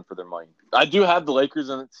Lakers a run for their money. I do have the Lakers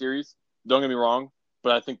in that series. Don't get me wrong,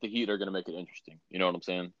 but I think the Heat are going to make it interesting. You know what I'm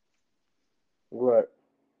saying? Right.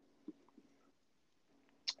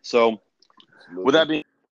 So, with Absolutely. that being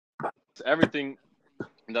everything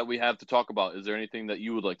that we have to talk about, is there anything that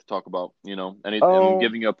you would like to talk about? I'm Um,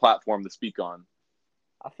 giving you a platform to speak on.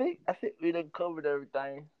 I think we done covered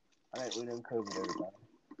everything. I think we done covered everything.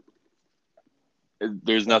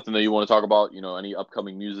 There's Like, nothing that you want to talk about. Any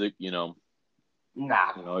upcoming music. nah,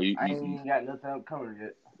 I ain't You even got nothing upcoming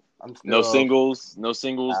yet. I'm no still, singles, no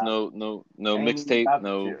singles, uh, no I ain't even mixtape, dropping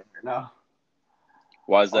shit no. right now.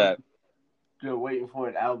 Why is I'm that? still waiting for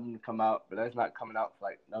an album to come out, but that's not coming out for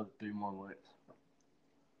like another 3 more months.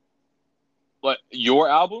 What, your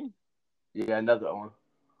album? Yeah, another one,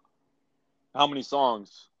 How many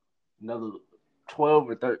songs? another 12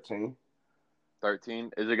 or 13.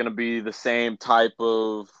 13. Is it gonna be the same type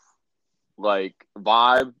of like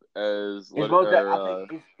vibe as It's what? both that I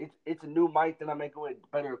think Or it's a new mic that I'm making with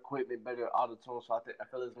better equipment, better auto tune. So I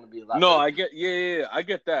feel it's gonna be a lot no? better. I get, yeah, I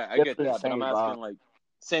get that, Definitely the But I'm same asking vibe. like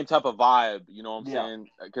same type of vibe. You know what I'm Yeah, saying?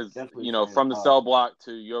 Because definitely the same from the vibe. cell block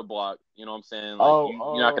to your block. You know what I'm saying? Like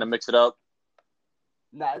you're not Oh, gonna mix it up.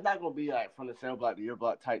 nah, it's not gonna be like from the cell block to your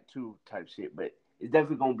block type 2 type shit, but it's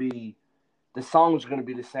definitely gonna be the songs are gonna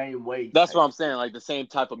be the same way That's what type I'm shit. saying. Like the same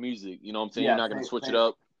type of music. You know what I'm saying? You're Yeah, not gonna switch it same.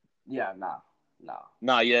 up. Yeah, nah,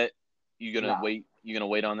 Not yet. You gonna nah. wait? You gonna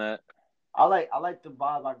wait on that? I like the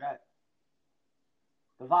vibe I got.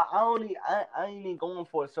 The vibe I ain't even going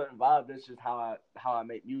for a certain vibe. That's just how I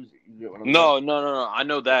make music. You get what I'm saying? No, no, no, no. I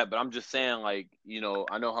know that, but I'm just saying, like, I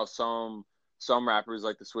know how some rappers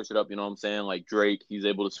like to switch it up. You know what I'm saying? Like Drake, he's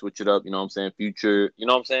able to switch it up. You know what I'm saying? Future, you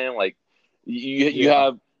know what I'm saying? Like, you Yeah,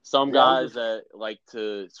 have some yeah. I'm guys just that like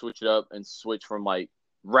to switch it up and switch from like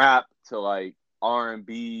rap to like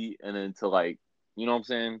R&B and then to like, you know what I'm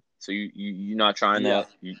saying? So you're not trying Yeah.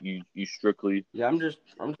 that. You strictly Yeah, I'm just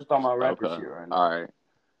on my rapper okay. shit right now. All right.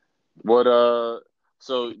 What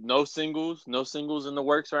so no singles, in the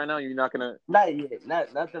works right now. You're not gonna. Not yet.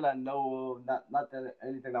 Not that I know of. Not that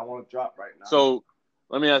anything I want to drop right now. So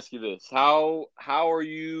let me ask you this: how are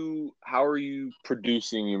you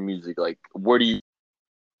producing your music? Like, where do you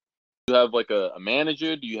have like a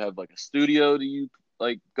manager? Do you have like a studio? Do you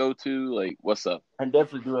like go to? Like, what's up? I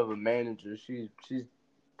definitely do have a manager. She's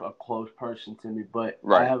a close person to me, but I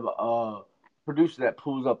Right. have a producer that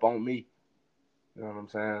pulls up on me. You know what I'm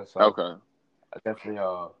saying? So Okay. I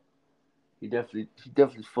definitely he definitely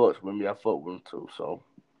fucks with me. I fuck with him too. So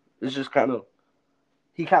it's just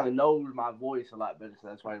he kind of knows my voice a lot better. So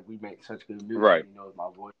that's why we make such good music. Right. He knows my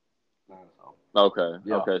voice. So Okay.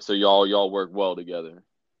 yeah, Okay. So y'all work well together.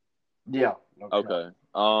 yeah, no cap. Okay.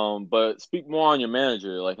 But speak more on your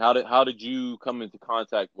manager. Like, how did you come into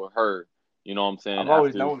contact with her? You know what I'm saying? I've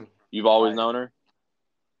always After known him you've always like known her.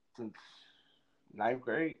 since ninth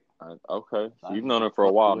grade. Okay. So So I you've just known her for a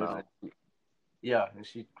fucked while with now. her. Yeah,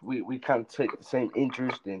 and we kind of take the same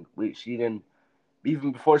interest, and she didn't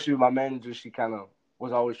even before she was my manager. She kind of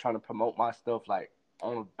was always trying to promote my stuff like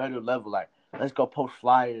on a better level. Like let's go post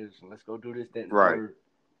flyers and let's go do this, that, and the Right. third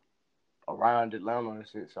around Atlanta and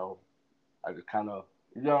shit. So I just kind of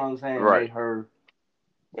you know what I'm saying, Right. made her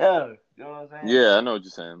yeah, you know what I'm saying. Yeah, I So know what you're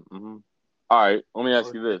saying. All right. Let me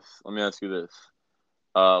ask you this.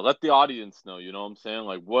 Let the audience know. You know what I'm saying?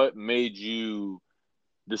 Like, what made you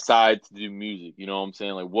decide to do music? You know what I'm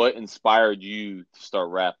saying? Like, what inspired you to start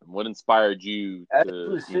rapping? What inspired you to,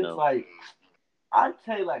 actually since like I'd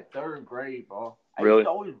say like third grade, bro. I used really? to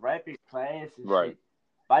always rap in class and Right. shit.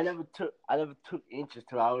 But I never took interest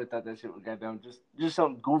to it. I always thought that shit was goddamn just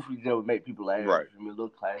something goofy that would make people laugh. Right. You know, a little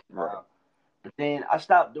class Right. time. But then I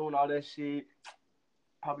stopped doing all that shit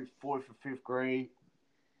probably fourth or fifth grade,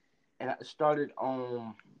 and I started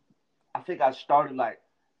I think I started like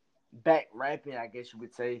back rapping. I guess you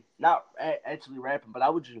would say not actually rapping, but I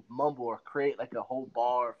would just mumble or create like a whole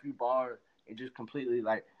bar, a few bars, and just completely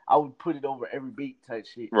like I would put it over every beat type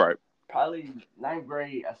shit. Right. Probably ninth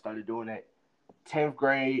grade, I started doing that. 10th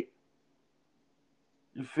grade,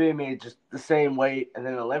 you feel me? Just the same way. And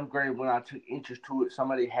then 11th grade, when I took interest to it,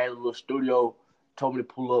 somebody had a little studio, told me to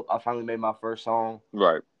pull up. I finally made my first song.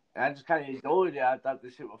 Right. And I just kind of enjoyed it. I thought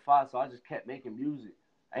this shit was fun, so I just kept making music.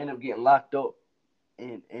 I ended up getting locked up,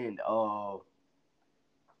 and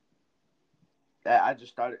that I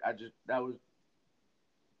just started. That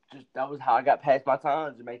was how I got past my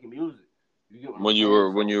time, just making music. You get what I'm When you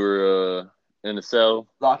saying? were So in the cell.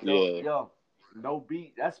 locked up, Yeah. yo, no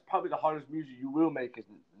beat. That's probably the hardest music you will make is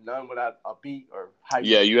none without a beat or how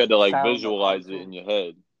you Yeah. You had to like sound or visualize it auto-tune. in your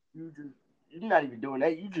head. You just you're not even doing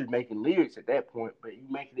that. You just making lyrics at that point, but you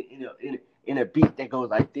making it in a beat that goes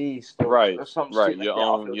like this Right. or some Right. shit like Your that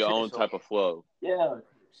off own your your chest. own So type of flow. yeah,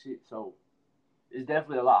 shit. So it's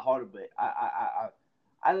definitely a lot harder, but I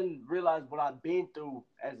didn't realize what I've been through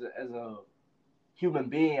as a human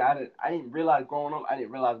being. I didn't realize growing up. I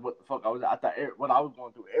didn't realize what the fuck I was. I thought what I was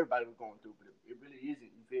going through, everybody was going through, but it really isn't.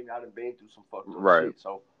 You feel me? I done been through some fucked up Right. shit,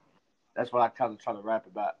 so that's what I kind of try to rap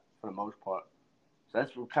about for the most part. So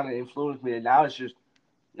that's what kind of influenced me. And now it's just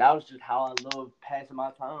how I love passing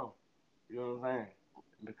my time. You know what I'm saying?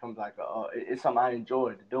 It becomes like it's something I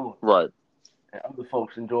enjoy to doing, Right. and other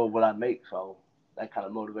folks enjoy what I make, so that kind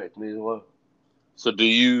of motivates me as well. So do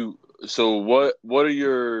you? So what are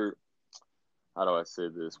your? How do I say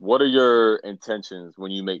this? What are your intentions when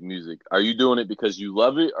you make music? Are you doing it because you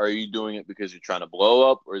love it? Or are you doing it because you're trying to blow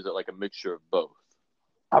up? Or is it like a mixture of both?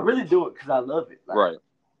 I really do it because I love it. Like Right.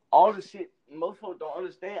 all the shit most folks don't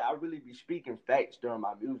understand. I really be speaking facts during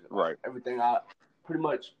my music. Like Right. everything I pretty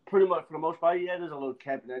much for the most part, yeah, there's a little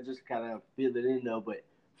cap and I just kind of feel it in there. But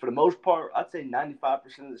for the most part, I'd say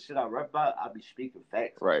 95% of the shit I rap about, I be speaking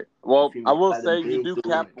facts. Like Right. you Well, feel I me? will I done say you been do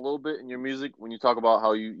through cap it. a little bit in your music when you talk about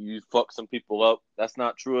how you fuck some people up. That's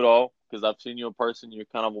not true at all because I've seen you in person. You're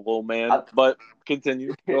kind of a little man. I, But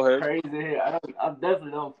continue. Go ahead. crazy here. I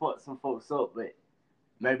definitely don't fuck some folks up, but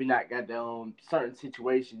maybe not goddamn certain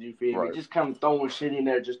situations. You feel me? Right. Just kind of throwing shit in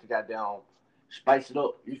there just to goddamn spice it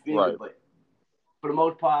up. You feel me? Right. But for the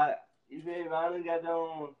most part, you feel me? I done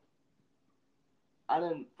goddamn. I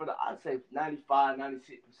didn't I'd say 95, 96%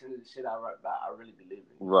 of the shit I rap about, I really believe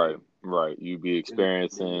in. You Right. feel me? Right. You be Really believe it.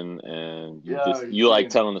 experiencing and Yeah, you you feel like me?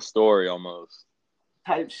 telling a story almost.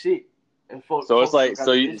 Type shit, and So it's folks like don't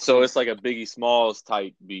gotta so listen. it's like a Biggie Smalls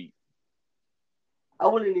type beat. I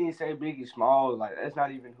wouldn't even say Biggie Small. Like that's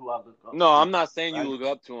not even who I look up No, to. I'm not saying I you just look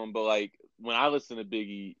up to him, but like when I listen to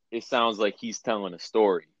Biggie, it sounds like he's telling a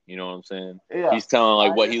story. You know what I'm saying? Yeah. He's telling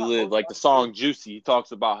like what That's he how lived. most Like the guys do. song Juicy, he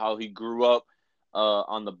talks about how he grew up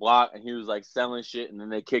on the block and he was like selling shit and then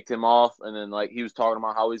they kicked him off and then like he was talking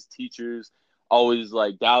about how his teachers always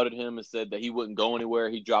like doubted him and said that he wouldn't go anywhere.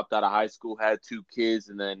 He dropped out of high school, had 2 kids,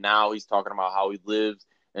 and then now he's talking about how he lives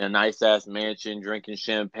in a nice ass mansion, drinking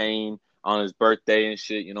champagne on his birthday and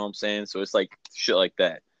shit. You know what I'm saying? So it's like shit like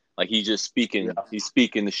that. Like he's just Yeah. he's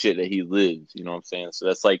speaking the shit that he lives. You know what I'm saying? So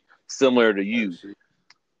that's like similar to you.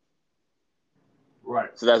 Right.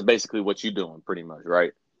 So that's basically what you're doing, pretty much,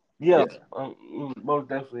 right? Yeah. Most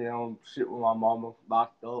definitely. Shit with my mama,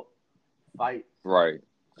 locked up, fight. Right.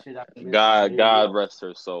 Shit I miss my God, baby. God rest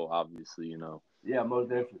her soul. Obviously, you know. Yeah, most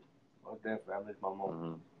definitely. Most definitely. I miss my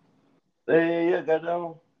mama. Mm-hmm. Yeah. Got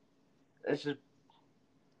down. That's just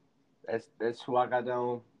that's who I got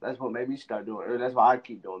down. That's what made me start doing it. That's why I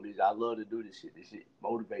keep doing this. I love to do this shit. This shit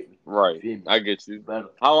motivate me. You Right. feel me? I get you. Better.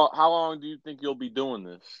 How long do you think you'll be doing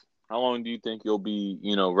this? How long do you think you'll be,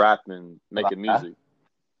 rapping, making music?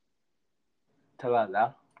 Till I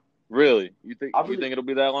die. Really? I You really, think it'll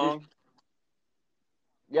be that long?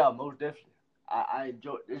 yeah, most definitely. I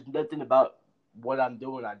enjoy. There's nothing about what I'm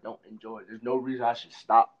doing I don't enjoy. There's no reason I should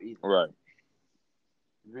stop either. Right.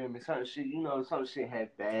 You feel me? Some shit, some shit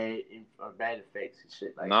had bad effects and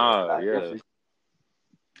shit like that. Nah, yeah.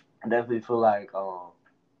 I definitely feel like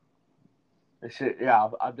this shit. Yeah,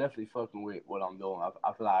 I'm definitely fucking with what I'm doing.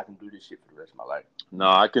 I feel like I can do this shit for the rest of my life. No,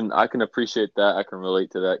 I can appreciate that. I can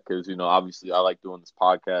relate to that because obviously I like doing this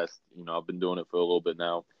podcast. I've been doing it for a little bit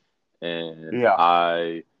now, and Yeah,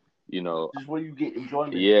 I, you know, just where you get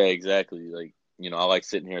enjoyment. yeah, exactly. Like I like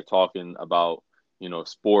sitting here talking about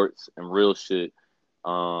sports and real shit.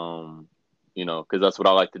 Because that's what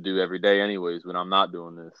I like to do every day, anyways. When I'm not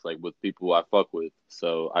doing this, like with people I fuck with,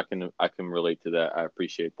 so I can relate to that. I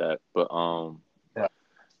appreciate that, Yeah,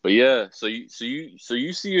 but yeah. So you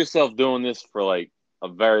see yourself doing this for like a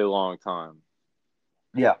very long time.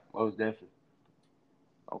 yeah, most definitely.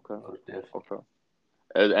 Okay. Most definitely.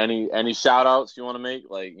 Okay. Any shout outs you want to make?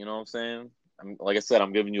 Like, you know what I'm saying? Like I said,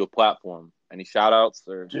 I'm giving you a platform. Any shout outs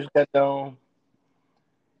or Just got down.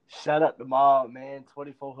 Shout out to Mob, man.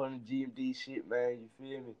 2400 GMD shit, man. You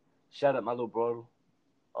feel me? Shout out my little brother.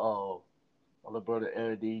 My little brother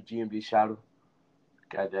LD, GMD shout out.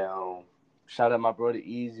 Got down. Shout out my brother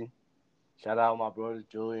Easy. Shout out my brothers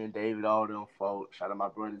Julian, David, all them folks. Shout out my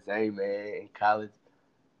brother Zay, man, in college.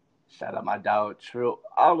 Shout out my dog Trip.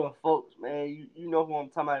 All them folks, man. You know who I'm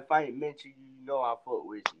talking about. If I ain't mention you, you know I fuck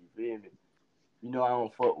with you. You feel me? You know I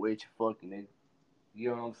don't fuck with you, fucking nigga. You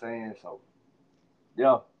know what I'm saying? So,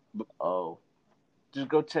 yeah. Oh, just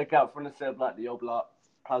go check out From the Cell Block to Your Block.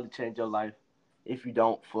 Probably change your life. If you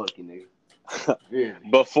don't, fucking nigga. Yeah.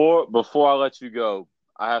 before I let you go,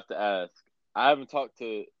 I have to ask. I haven't talked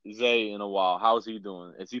to Zay in a while. How's he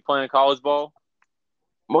doing? Is he playing college ball?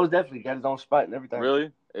 Most definitely got his own spot and everything.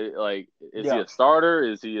 Really? Is he a starter?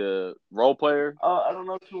 Is he a role player? I don't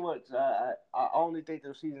know too much. I only think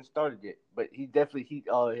the season started yet, but he definitely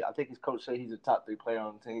I think his coach said he's a top 3 player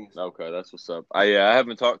on the team. So. Okay, that's what's up. I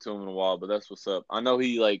haven't talked to him in a while, but that's what's up. I know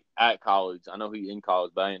he like at college. I know he in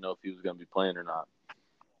college, but I didn't know if he was gonna be playing or not.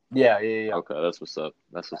 Yeah. Okay, that's what's up.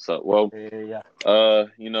 Well, Yeah.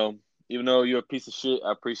 Even though you're a piece of shit,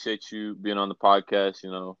 I appreciate you being on the podcast. If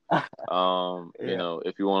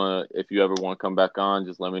you ever want to come back on,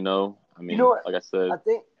 just let me know. I mean, you know what? like I said, I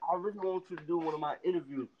think I really want you to do one of my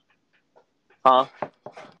interviews. huh?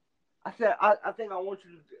 I said I think I want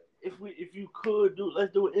you to if you could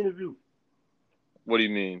let's do an interview. What do you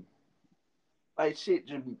mean? Like shit,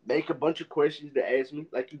 just make a bunch of questions to ask me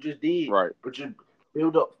like you just did. Right. But just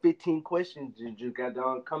build up 15 questions and just got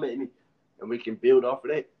down come at me, and we can build off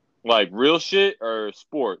of that. Like real shit or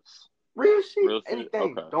sports? Real shit. Real shit.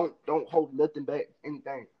 Anything. Okay. Don't hold nothing back.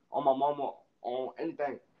 Anything. On my mama. On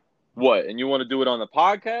anything. What? And you want to do it on the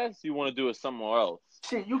podcast? You want to do it somewhere else?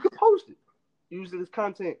 Shit, you can post it. Use it as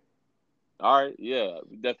content. All right. Yeah,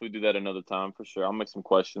 we definitely do that another time for sure. I'll make some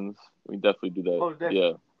questions. We definitely do that. Oh, definitely.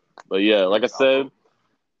 Yeah. But yeah, like I said,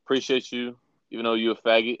 appreciate you. Even though you're a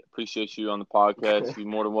faggot, appreciate you on the podcast. You're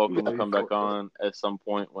more than welcome to come back on at some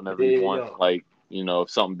point whenever you want. Yeah. Like, if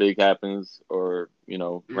something big happens or,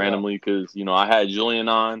 randomly. Because, I had Julian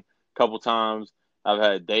on a couple times. I've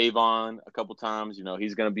had Dave on a couple times.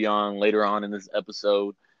 He's going to be on later on in this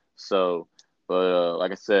episode. So, but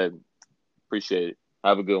like I said, appreciate it.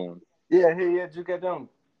 Have a good one. Yeah, just got done.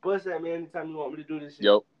 Bust that, man, anytime you want me to do this shit.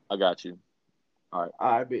 Yep, I got you. All right.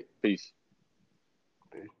 All right, bet. Peace.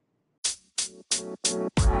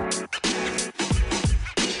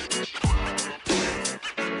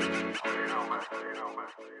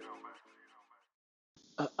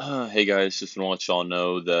 Hey guys, just want to let y'all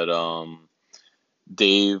know that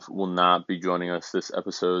Dave will not be joining us this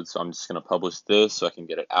episode, so I'm just gonna publish this so I can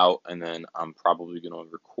get it out, and then I'm probably gonna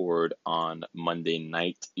record on Monday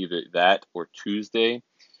night, either that or Tuesday.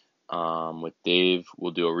 With Dave,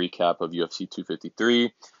 we'll do a recap of UFC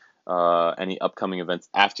 253. Any upcoming events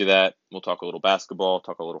after that, we'll talk a little basketball,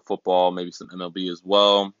 talk a little football, maybe some MLB as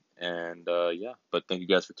well. And yeah, but thank you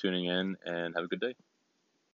guys for tuning in and have a good day.